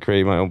I want to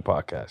create my own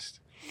podcast?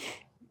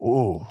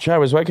 Ooh.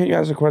 Travis, why can't you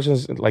answer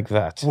questions like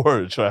that?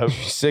 Word, Travis.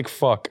 Sick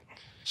fuck.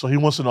 So he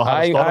wants to know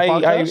how to start a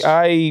podcast?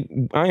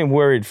 I am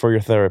worried for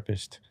your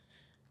therapist.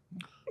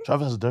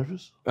 Travis has a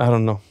therapist? I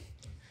don't know.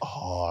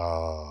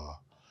 Oh,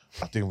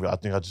 I think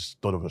I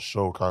just thought of a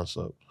show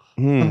concept.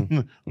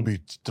 Be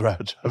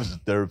Travis a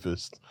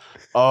therapist.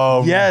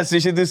 Yes, we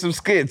should do some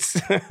skits.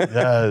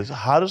 Yes.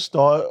 How to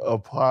start a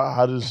podcast?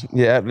 How does?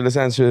 Yeah, let's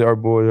answer our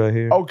boy right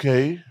here.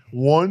 Okay.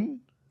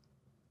 One.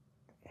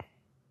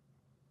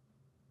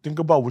 Think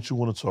about what you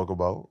want to talk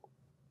about.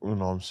 You know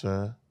what I'm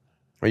saying?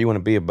 Or you want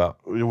to be about?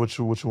 What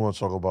you want to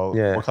talk about?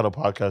 Yeah. What kind of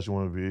podcast you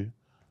want to be?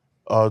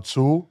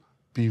 Two,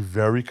 be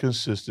very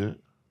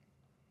consistent.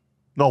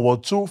 No, well,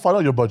 two, find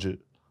out your budget.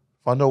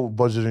 Find out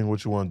budgeting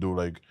what you want to do.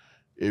 Like,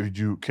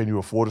 can you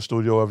afford a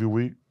studio every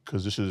week?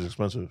 Because this shit is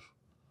expensive.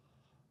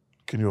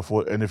 Can you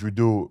afford? And if you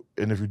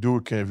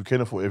can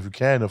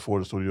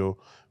afford a studio,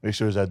 make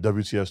sure it's at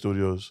WTF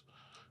Studios.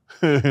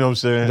 You know what I'm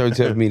saying?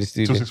 WTF Media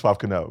Studio. 265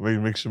 Canal.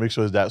 Make sure it's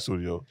that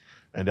studio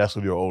and that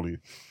studio only.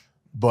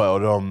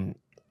 But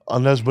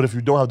if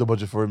you don't have the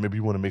budget for it, maybe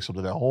you want to make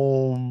something at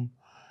home.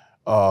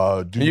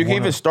 You can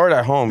even start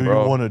at home,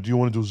 bro. Do you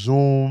want to do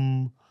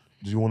Zoom?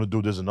 Do you want to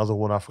do? There's another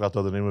one. I forgot the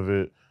other name of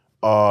it.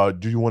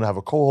 Do you want to have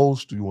a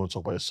co-host? Do you want to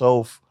talk by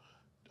yourself?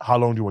 How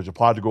long do you want your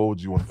pod to go?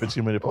 Do you want a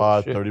 15-minute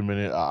pod,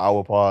 30-minute, an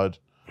hour pod?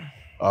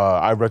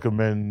 I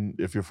recommend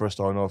if you're first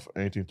starting off,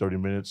 anything 30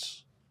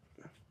 minutes,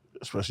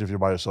 especially if you're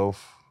by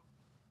yourself.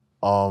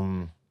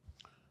 Find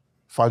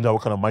out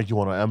what kind of mic you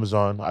want on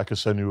Amazon. I can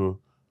send you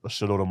a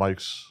shitload of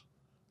mics.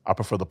 I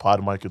prefer the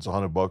pod mic. It's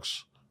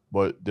 $100,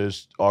 but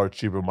there's are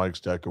cheaper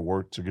mics that could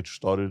work to get you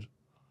started.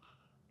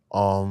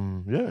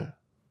 Yeah.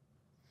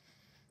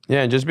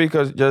 Yeah, and if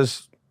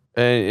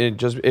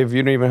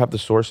you don't even have the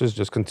sources,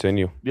 just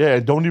continue. Yeah,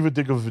 don't even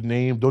think of a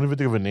name. Don't even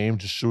think of a name.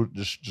 Just shoot.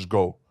 Just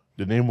go.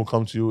 The name will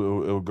come to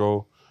you. It'll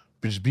go.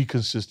 But just be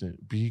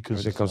consistent. Be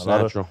consistent. It comes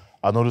natural.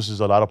 I notice there's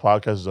a lot of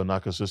podcasts that are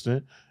not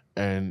consistent,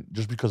 and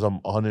just because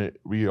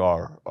we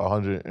are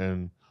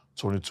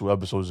 122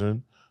 episodes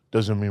in,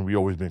 doesn't mean we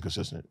always been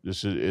consistent.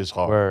 This is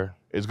hard. Where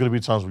It's gonna be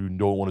times where you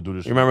don't want to do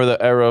this. you remember the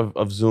era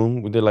of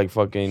Zoom? We did like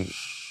fucking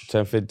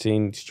 10,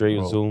 15 straight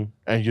of Zoom.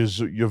 And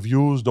your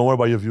views, don't worry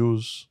about your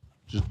views.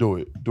 Just do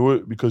it. Do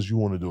it because you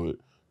want to do it.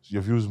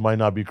 Your views might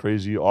not be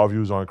crazy. Our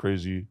views aren't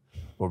crazy,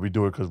 but we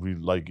do it because we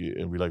like it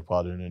and we like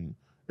podding and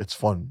it's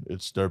fun.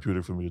 It's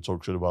therapeutic for me to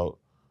talk shit about.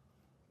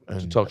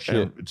 And talk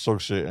shit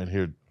and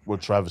hear what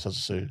Travis has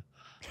to say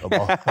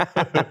about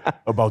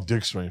about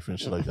dick strength and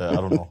shit like that. I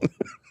don't know.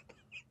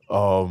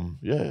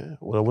 Yeah.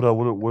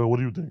 What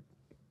do you think?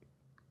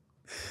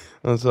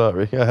 I'm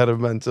sorry. I had a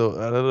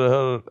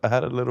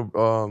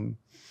little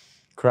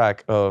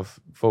crack of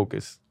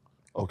focus.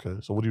 Okay.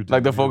 So what do you think?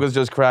 Like the focus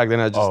just cracked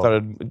and I just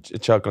started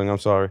chuckling. I'm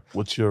sorry.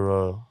 What's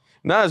your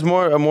Nah, it's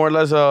more or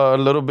less a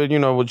little bit,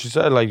 what you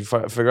said, like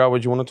figure out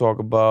what you want to talk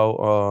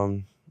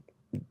about.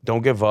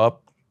 Don't give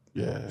up.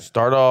 Yeah.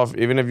 Start off,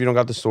 even if you don't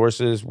got the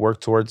sources, work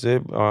towards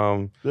it.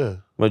 Yeah.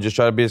 But just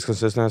try to be as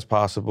consistent as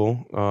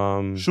possible.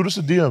 Shoot us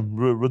a DM.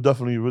 We're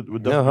definitely hell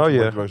in the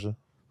yeah. right direction.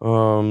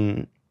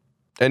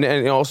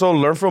 And also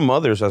learn from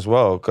others as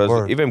well,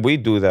 because even we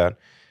do that.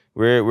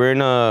 We're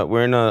in a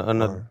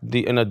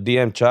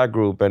DM chat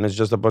group, and it's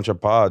just a bunch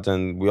of pods,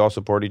 and we all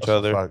support each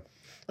other. Fact.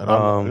 And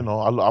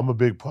I'm a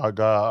big pod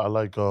guy. I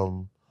like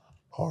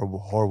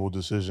horrible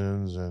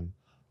decisions and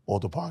all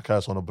the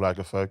podcasts on the Black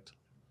Effect,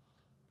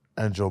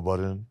 and Joe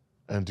Budden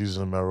and Deezus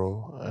and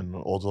Mero and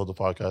all the other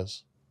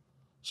podcasts.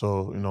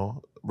 So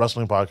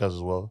wrestling podcasts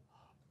as well.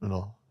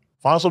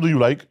 Find something you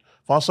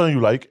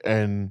like.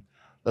 And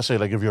let's say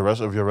like if you're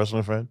a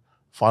wrestling fan,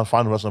 find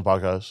a wrestling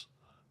podcast,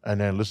 and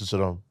then listen to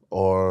them.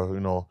 Or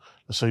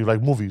let's say you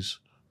like movies.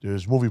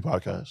 There's movie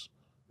podcasts.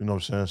 You know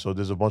what I'm saying? So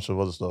there's a bunch of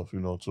other stuff.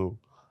 Too,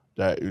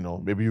 that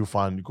maybe you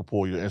could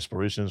pull your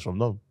inspirations from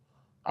them.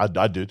 I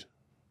did,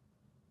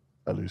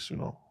 at least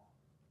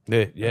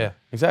Yeah,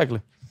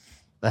 exactly.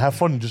 And have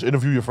fun. Just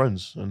interview your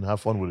friends and have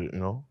fun with it.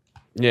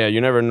 Yeah,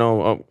 you never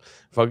know.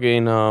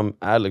 Fucking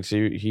Alex,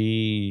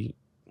 he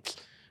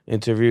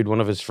interviewed one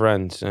of his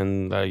friends,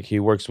 and like he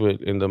works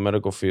in the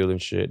medical field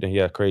and shit, and he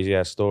had crazy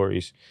ass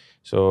stories.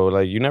 So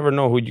like you never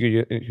know who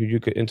you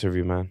could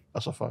interview, man.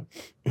 That's a fact.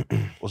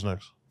 What's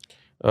next?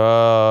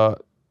 Hector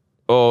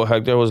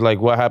was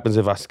like, what happens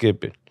if I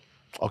skip it?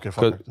 Okay,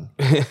 fuck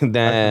Hector.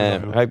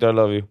 Damn, Hector, I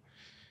love you.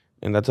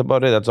 And that's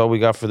about it. That's all we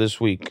got for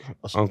this week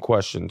on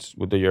questions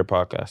with the YERRR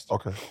podcast.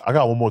 Okay, I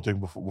got one more thing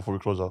before we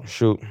close out.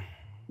 Shoot.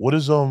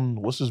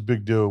 What's this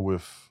big deal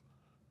with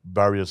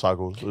Birria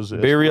tacos?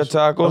 Birria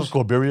tacos? It's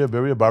called Birria,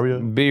 yeah.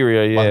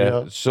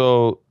 Birria.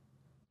 So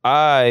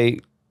I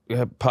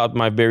popped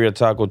my Birria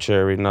taco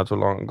cherry not too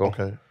long ago.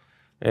 Okay.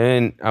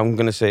 And I'm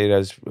going to say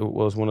it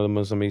was one of the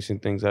most amazing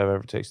things I've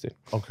ever tasted.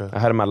 Okay. I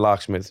had them at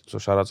Locksmith, so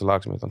shout out to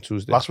Locksmith on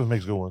Tuesday. Locksmith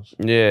makes good ones.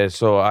 Yeah,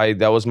 so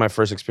that was my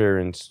first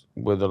experience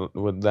with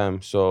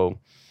them. So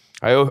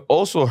I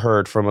also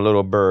heard from a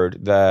little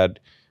bird that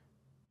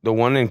the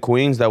one in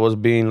Queens that was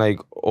being like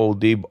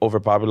OD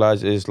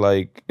overpopularized is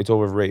like, it's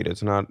overrated.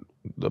 It's not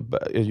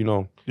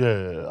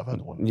Yeah, I've had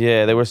the one.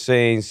 Yeah, they were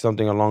saying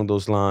something along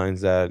those lines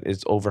that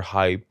it's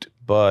overhyped.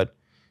 But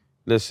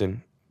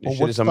listen, this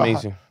shit is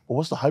amazing. But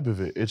what's the hype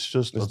of it? It's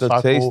just the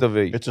taste of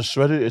it. It's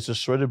a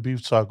shredded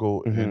beef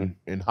taco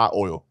in hot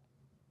oil.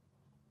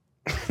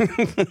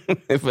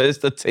 If it's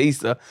the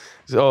taste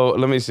so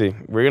let me see.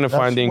 We're gonna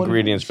find the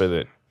ingredients for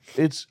that.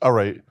 It's all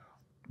right.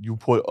 You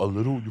put a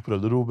little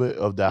bit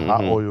of that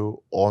hot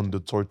oil on the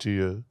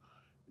tortilla.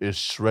 It's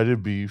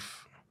shredded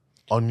beef,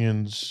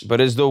 onions.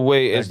 But it's what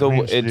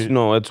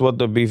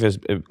the beef is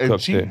cooked and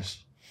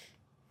cheese.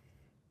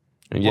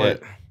 In. Yeah.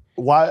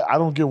 Why I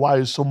don't get why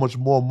it's so much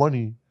more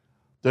money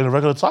than a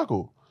regular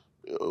taco.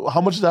 How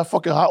much is that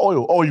fucking hot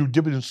oil? Oh, you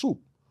dip it in soup.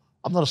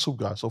 I'm not a soup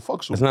guy, so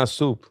fuck soup. It's not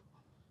soup.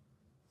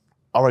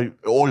 All right,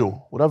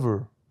 oil,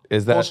 whatever.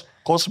 Is that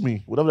cost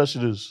me, whatever that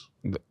shit is.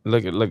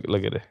 Look at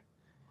it.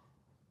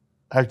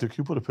 Hector, can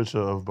you put a picture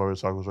of Birria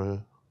tacos right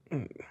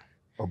here?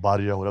 Or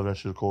Badia, whatever that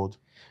shit is called.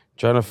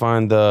 Trying to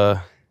find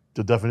the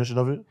definition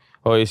of it.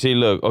 Oh, you see,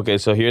 look. Okay,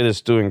 so here are the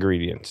stew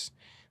ingredients.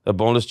 The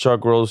boneless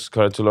chuck roast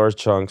cut into large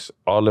chunks,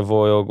 olive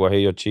oil,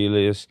 guajillo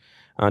chiles,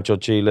 ancho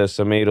chiles,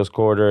 tomatoes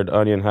quartered,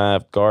 onion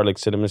half, garlic,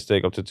 cinnamon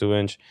stick up to 2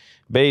 inch,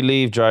 bay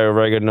leaf, dry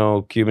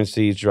oregano, Cuban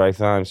seeds, dry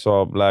thyme,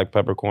 salt, black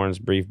peppercorns,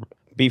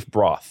 beef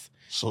broth.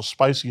 So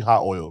spicy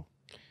hot oil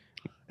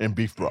and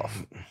beef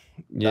broth.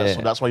 Yeah.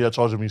 So that's why you're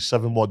charging me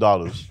 $7 more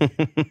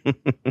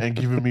and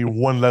giving me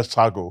one less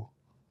taco.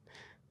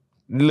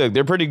 Look,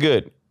 they're pretty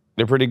good.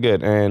 They're pretty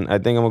good, and I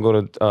think I'm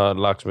gonna go to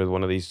Locksmith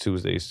one of these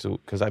Tuesdays too,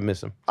 because I miss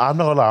them. I'm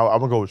not gonna lie, I'm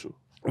gonna go with you.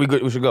 We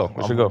should go.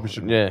 We should go.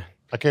 Yeah.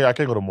 I can't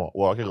go tomorrow.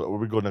 Well, I can't go.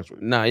 We go next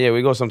week. Nah, yeah,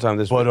 we go sometime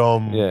this week.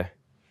 But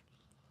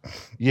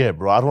yeah,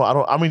 bro. I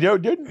don't. I mean, they're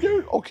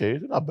okay.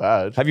 They're not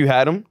bad. Have you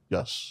had them?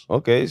 Yes.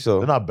 Okay, so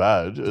they're not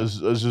bad. It's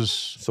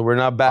just. So we're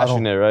not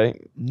bashing it, right?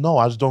 No,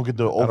 I just don't get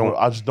the over.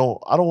 I don't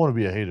want to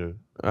be a hater.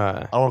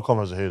 I don't want to come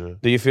as a hater.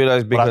 Do you feel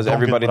that's because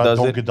everybody does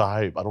it? I don't get the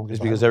hype. I don't get.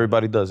 It's because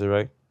everybody does it,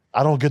 right?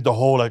 I don't get the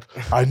whole like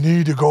I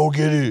need to go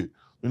get it.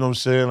 You know what I'm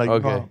saying? Like you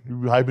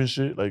be hyping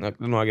shit.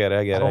 Like no, I get it.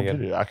 I get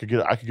it. I could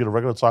get a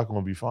regular taco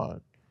and be fine.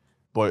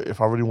 But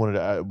if I really wanted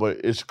to add, but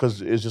it's because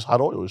it's just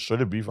hot oil. It's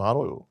shredded beef and hot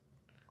oil.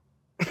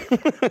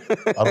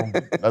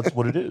 That's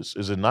what it is.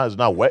 Is it not? It's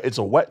not wet. It's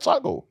a wet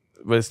taco.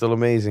 But it's still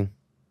amazing.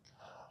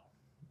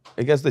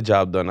 It gets the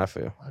job done, I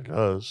feel. I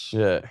guess.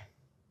 Yeah.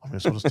 I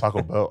mean, so does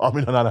Taco Bell. I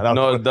mean,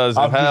 no, it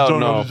doesn't. Hell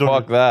no.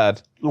 Fuck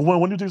that.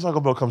 When do you think Taco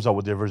Bell comes out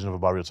with their version of a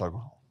Birria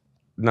taco?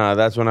 Nah,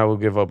 that's when I will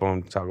give up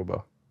on Taco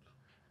Bell.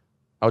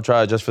 I'll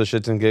try it just for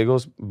shits and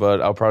giggles,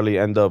 but I'll probably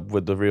end up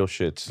with the real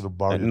shits.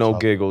 No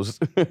giggles.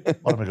 I'm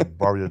gonna make a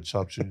Birria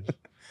chopped cheese.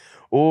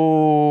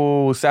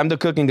 Oh, Sam the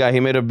cooking guy. He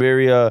made a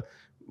Birria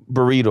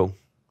burrito.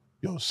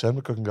 Yo, Sam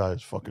the cooking guy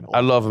is fucking awesome. I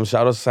love him.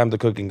 Shout out to Sam the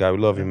cooking guy. We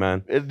love you,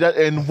 man.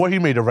 And what he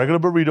made, a regular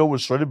burrito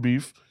with shredded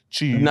beef,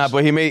 cheese. Nah,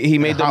 but he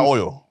made the hot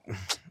oil.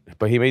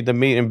 But he made the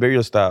meat in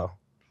Birria style.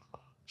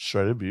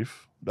 Shredded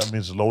beef. That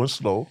means low and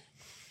slow.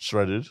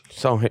 Shredded.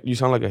 You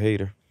sound like a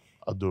hater.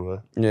 I'll do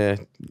it. Yeah.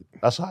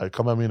 That's all right.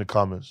 Come at me in the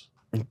comments.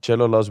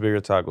 Chelo loves bigger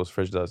tacos.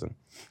 Fridge doesn't.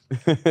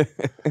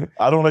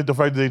 I don't like the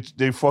fact that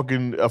they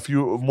fucking a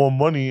few more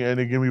money and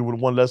they give me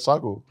one less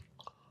taco.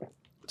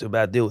 Too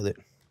bad. Deal with it.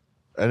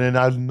 And then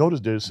I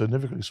noticed they're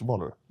significantly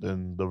smaller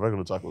than the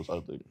regular tacos, I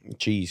think.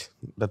 Cheese.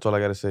 That's all I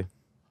gotta say.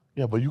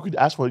 Yeah, but you could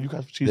ask for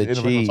cheese in a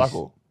regular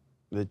taco.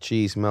 The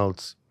cheese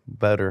melts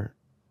better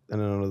than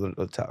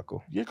another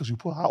taco. Yeah, because you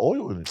put hot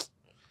oil in it.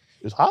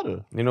 It's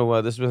hotter. You know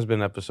what? This has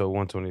been episode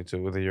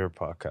 122 with the YERRR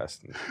podcast.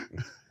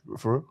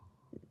 For real?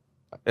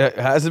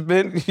 Has it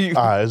been? You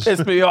it's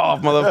pissed me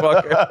off,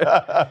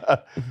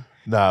 motherfucker.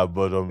 Nah,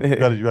 but you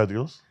got to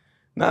go?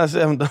 Nah, that's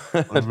it. I'm done.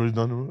 I'm really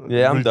done.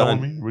 Yeah, I'm done. Done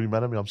with me? Really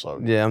mad at me? I'm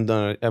sorry. Yeah, I'm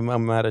done.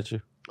 I'm mad at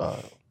you.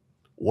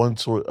 One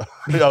sort. All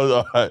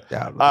right.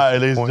 Yeah, All right,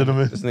 ladies and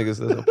gentlemen. This nigga's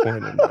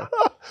disappointed, bro.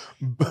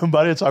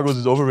 Body Tacos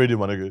is overrated,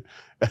 my nigga.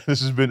 And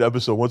this has been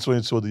episode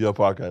 122 of the YERRR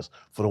podcast.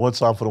 For the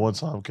one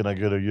time, can I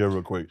get a year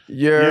real quick?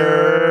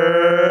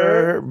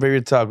 YERRR.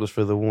 Bigger tacos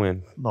for the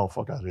win. No,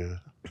 fuck out of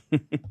here.